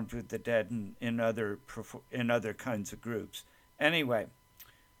performed with the Dead in other kinds of groups. Anyway,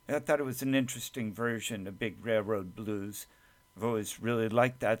 I thought it was an interesting version of Big Railroad Blues. I've always really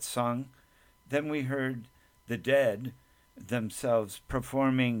liked that song. Then we heard the Dead themselves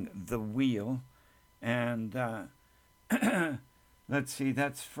performing The Wheel, and let's see,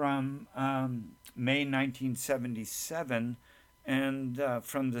 that's from May 1977, and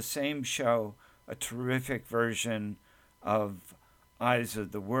from the same show, a terrific version of Eyes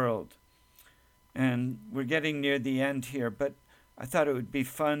of the World. And we're getting near the end here, but I thought it would be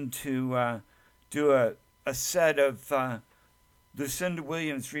fun to do a set of... Lucinda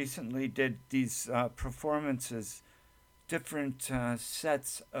Williams recently did these performances, different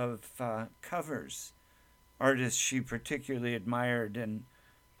sets of covers, artists she particularly admired, and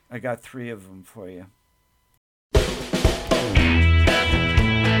I got 3 of them for you.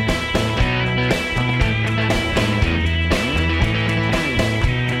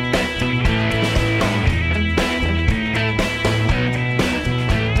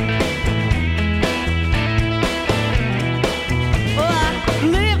 Oh, I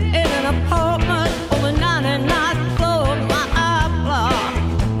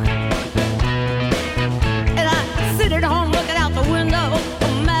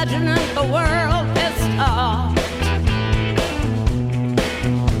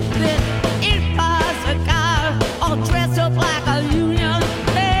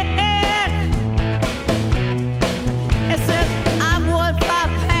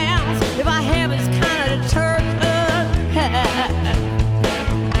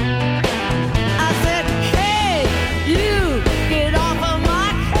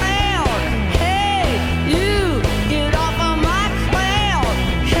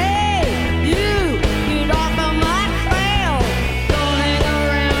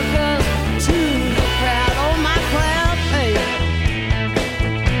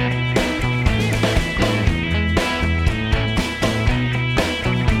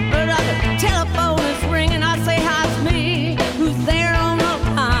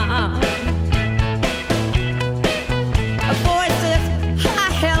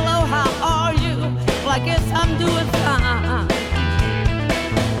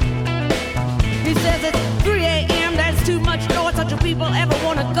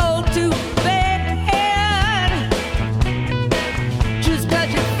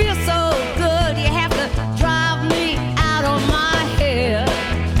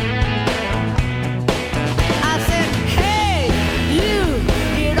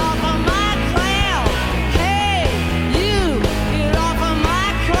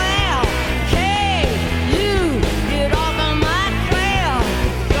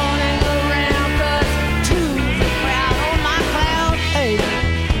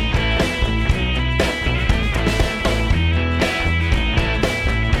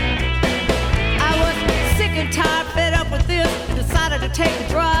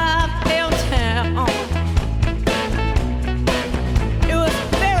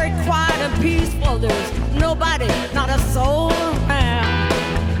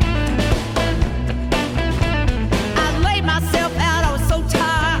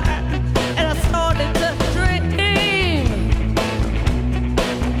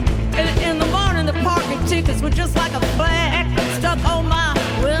face was just like a flag stuck on my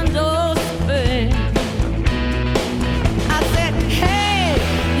window pane. I said, hey,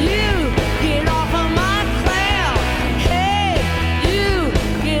 you, get off of my cloud. Hey, you,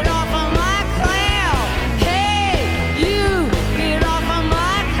 get off of my cloud. Hey, you, get off of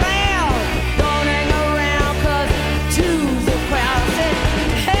my cloud. Don't hang around, 'cause two's a crowd. I said,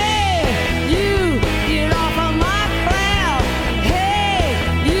 hey, you, get off of my cloud. Hey,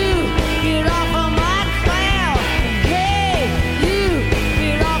 you, get off of my cloud. Hey,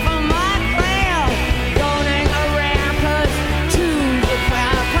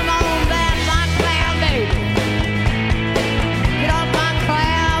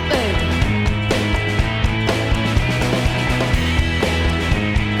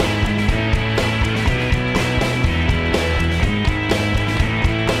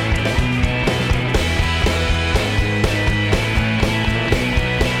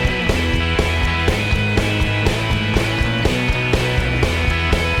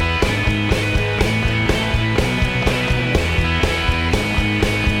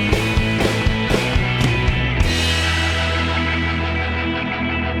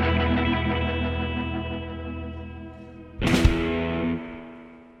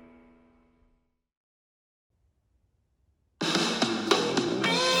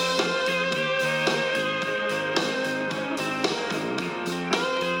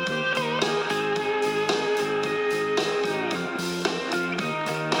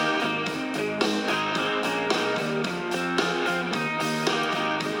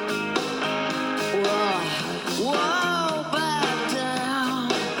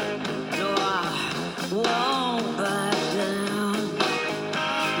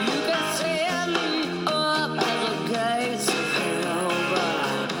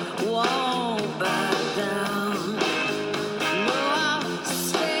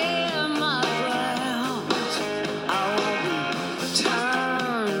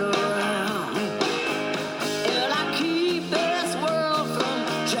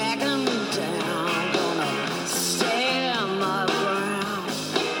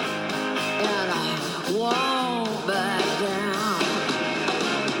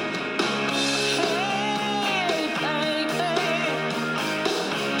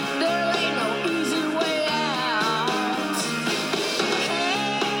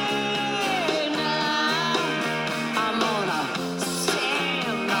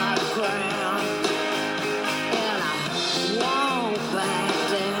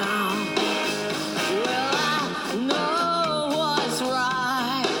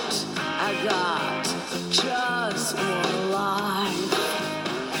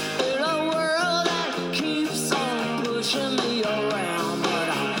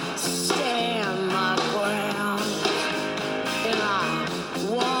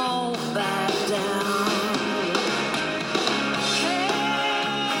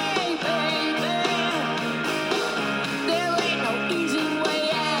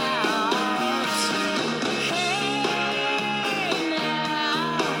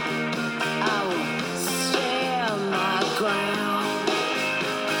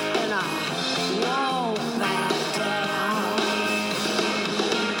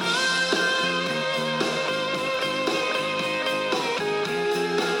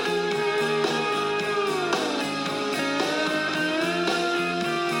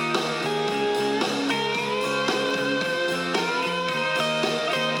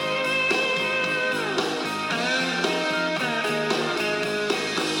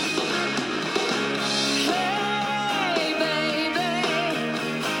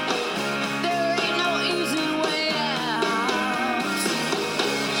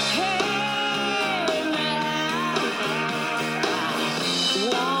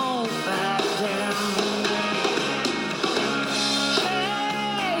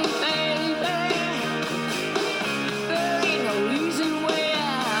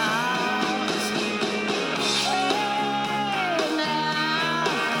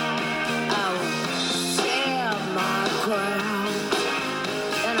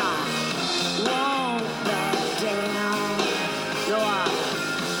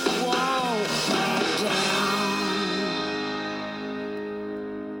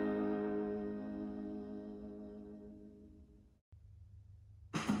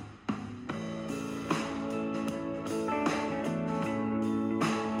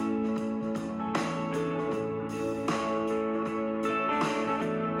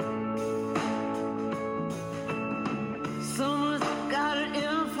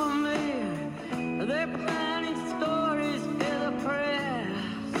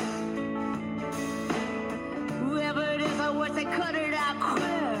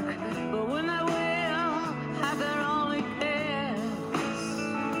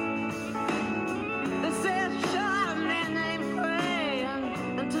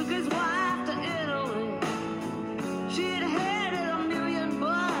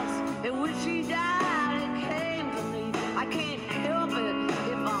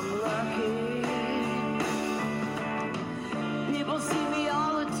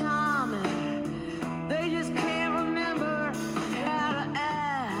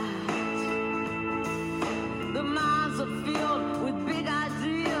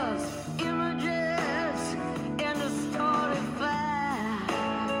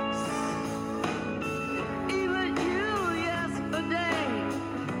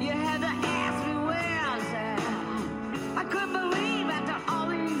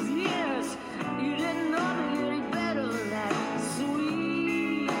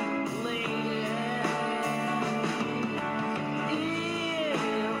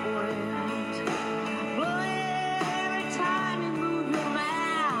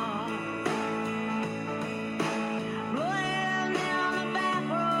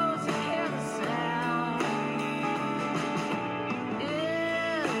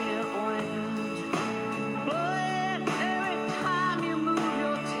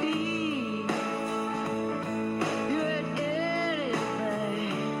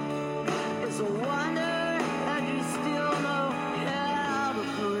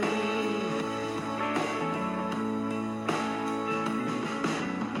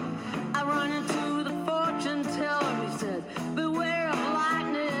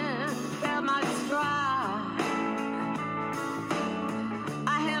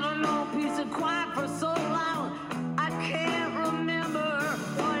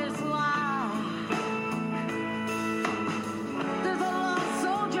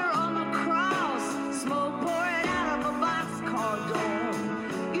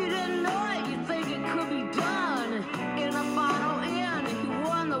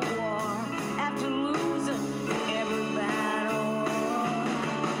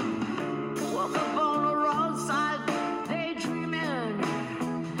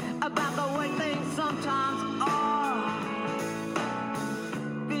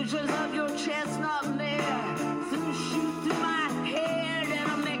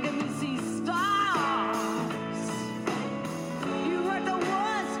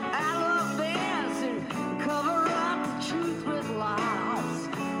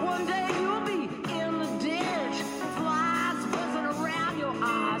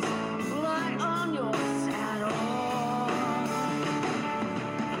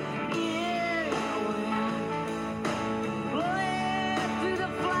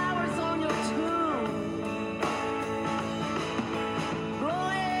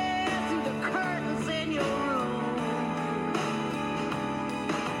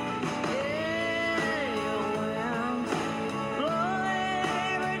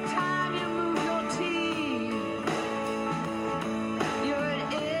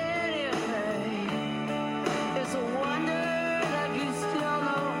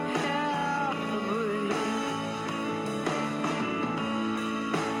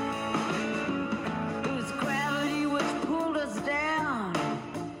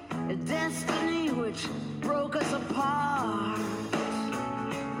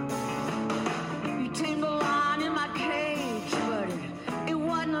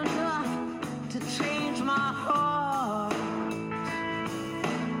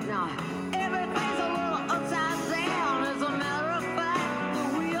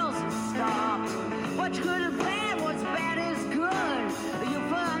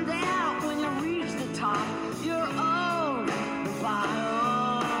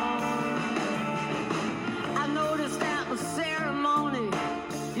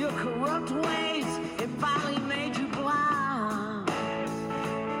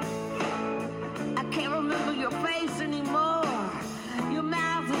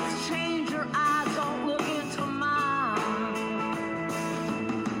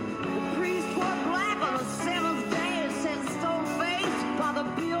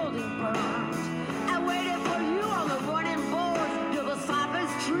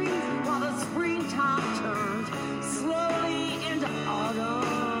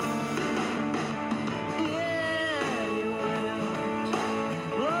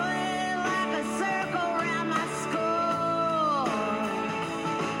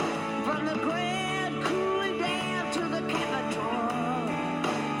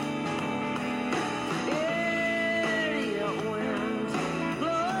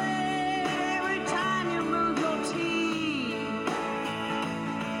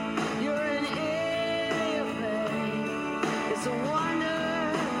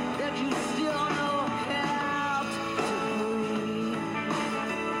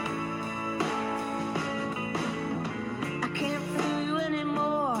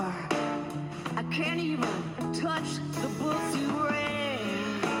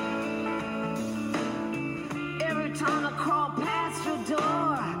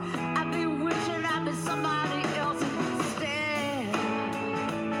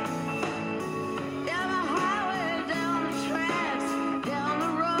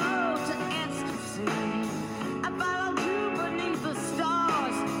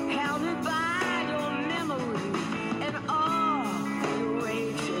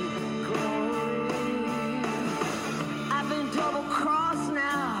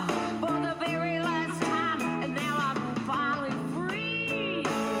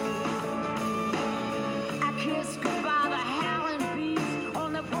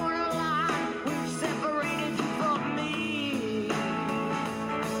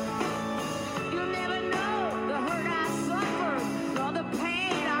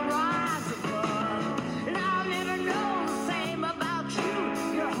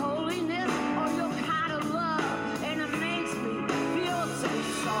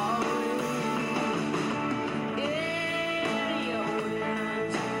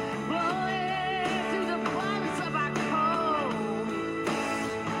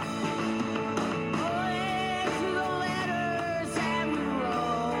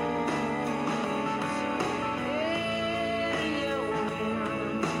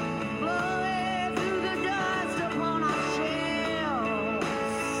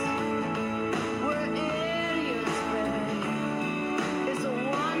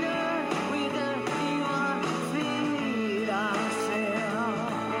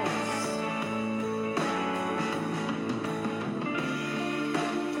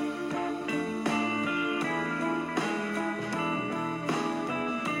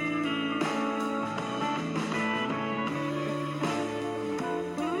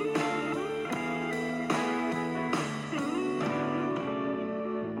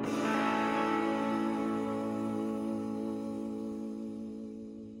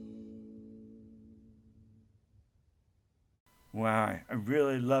 Wow, I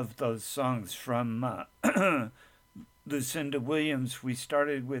really love those songs from Lucinda Williams. We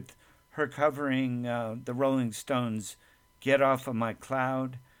started with her covering the Rolling Stones' Get Off of My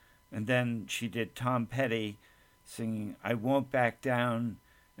Cloud, and then she did Tom Petty singing I Won't Back Down,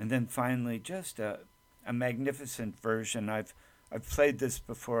 and then finally just a magnificent version. I've played this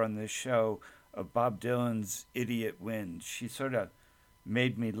before on this show of Bob Dylan's Idiot Wind. She sort of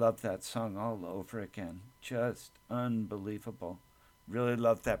made me love that song all over again. Just unbelievable. Really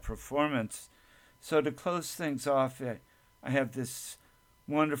loved that performance. So to close things off, I have this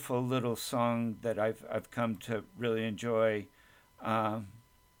wonderful little song that I've come to really enjoy, and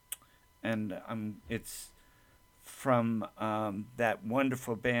it's from that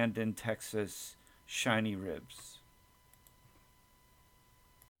wonderful band in Texas, Shiny Ribs.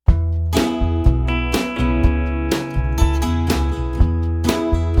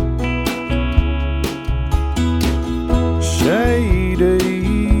 Shady,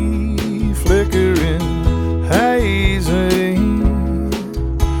 flickering, hazy.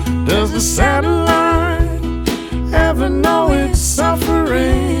 Does the satellite ever know it's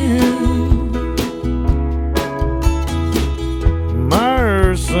suffering?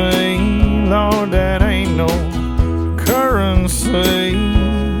 Mercy, Lord, that ain't no currency.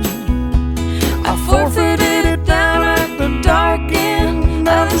 I forfeited it down at the dark end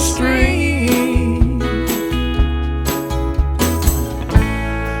of the street.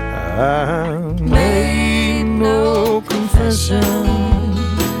 I made no confession.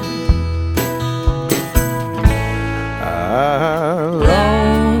 I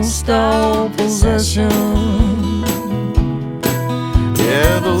lost all possession.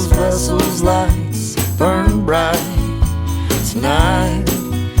 Yeah, those vessels' lights burn bright tonight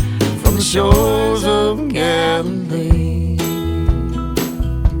from the shores of Galilee.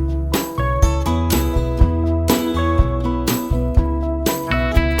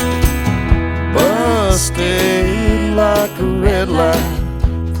 Busted like a red light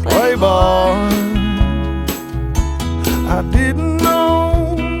playboy. I didn't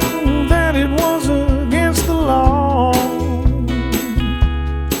know that it was against the law.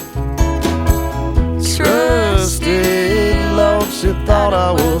 Trusted Lord, she thought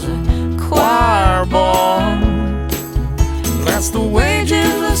I was a choir boy. That's the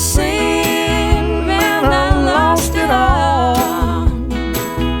wages of sin, and I lost it all.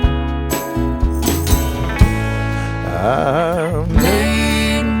 I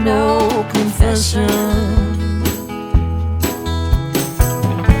made no confession.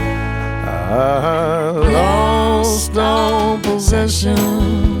 I lost all possession.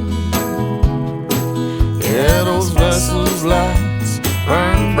 Yeah, those vessels' lights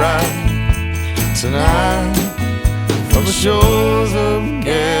burn bright tonight from the shores of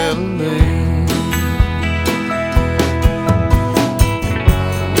Galilee.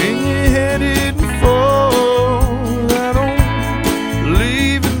 When you're headed for that old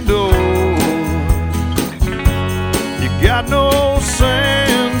leaving door, you got no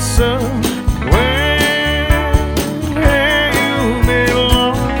sense of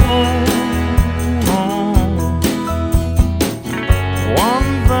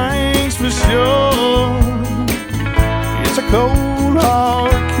cold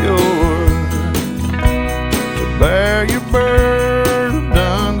hard cure to bear your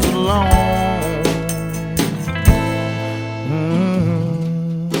burdens alone.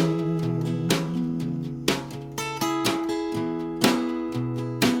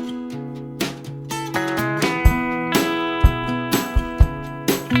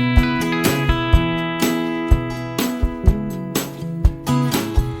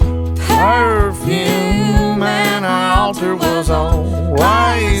 Perfume and our altar was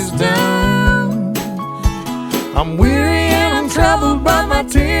always done. I'm weary and I'm troubled, but my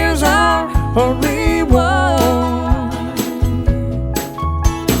tears are a reward.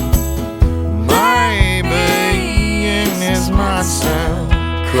 Maybe in this might sound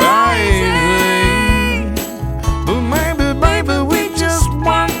crazy, but maybe, baby, we just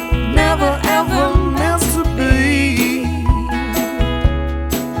weren't never ever meant to be.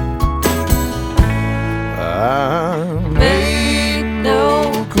 I made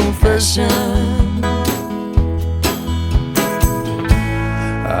no confession.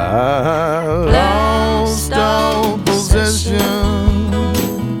 I lost all possession.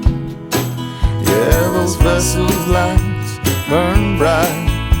 Yeah, those vessels' lights burn bright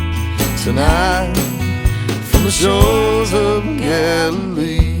tonight from the shores of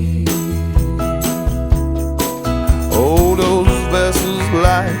Galilee. Oh, those vessels'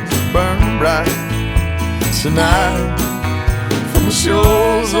 lights burn bright tonight from the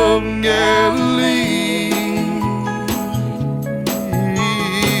shores of Galilee.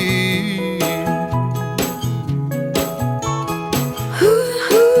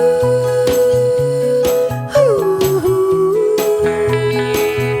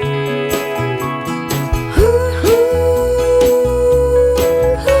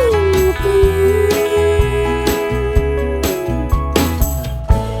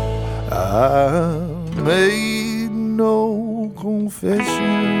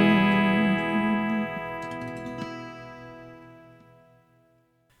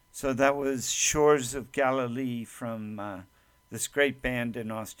 So that was Shores of Galilee from this great band in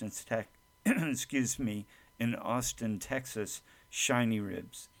Austin, in Austin, Texas, Shiny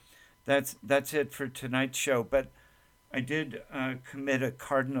Ribs. That's it for tonight's show. But I did commit a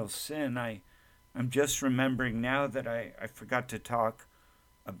cardinal sin. I'm just remembering now that I forgot to talk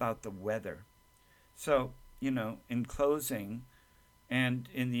about the weather. So, in closing, and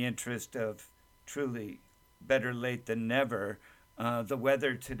in the interest of truly better late than never, the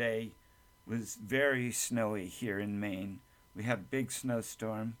weather today was very snowy here in Maine. We had a big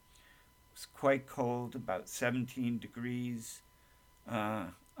snowstorm. It was quite cold, about 17 degrees.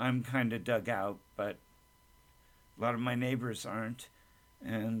 I'm kind of dug out, but a lot of my neighbors aren't.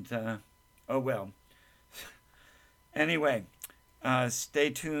 And, oh well. Anyway,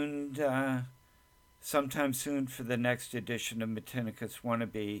 stay tuned sometime soon for the next edition of Matinicus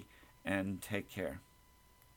Wannabe, and take care.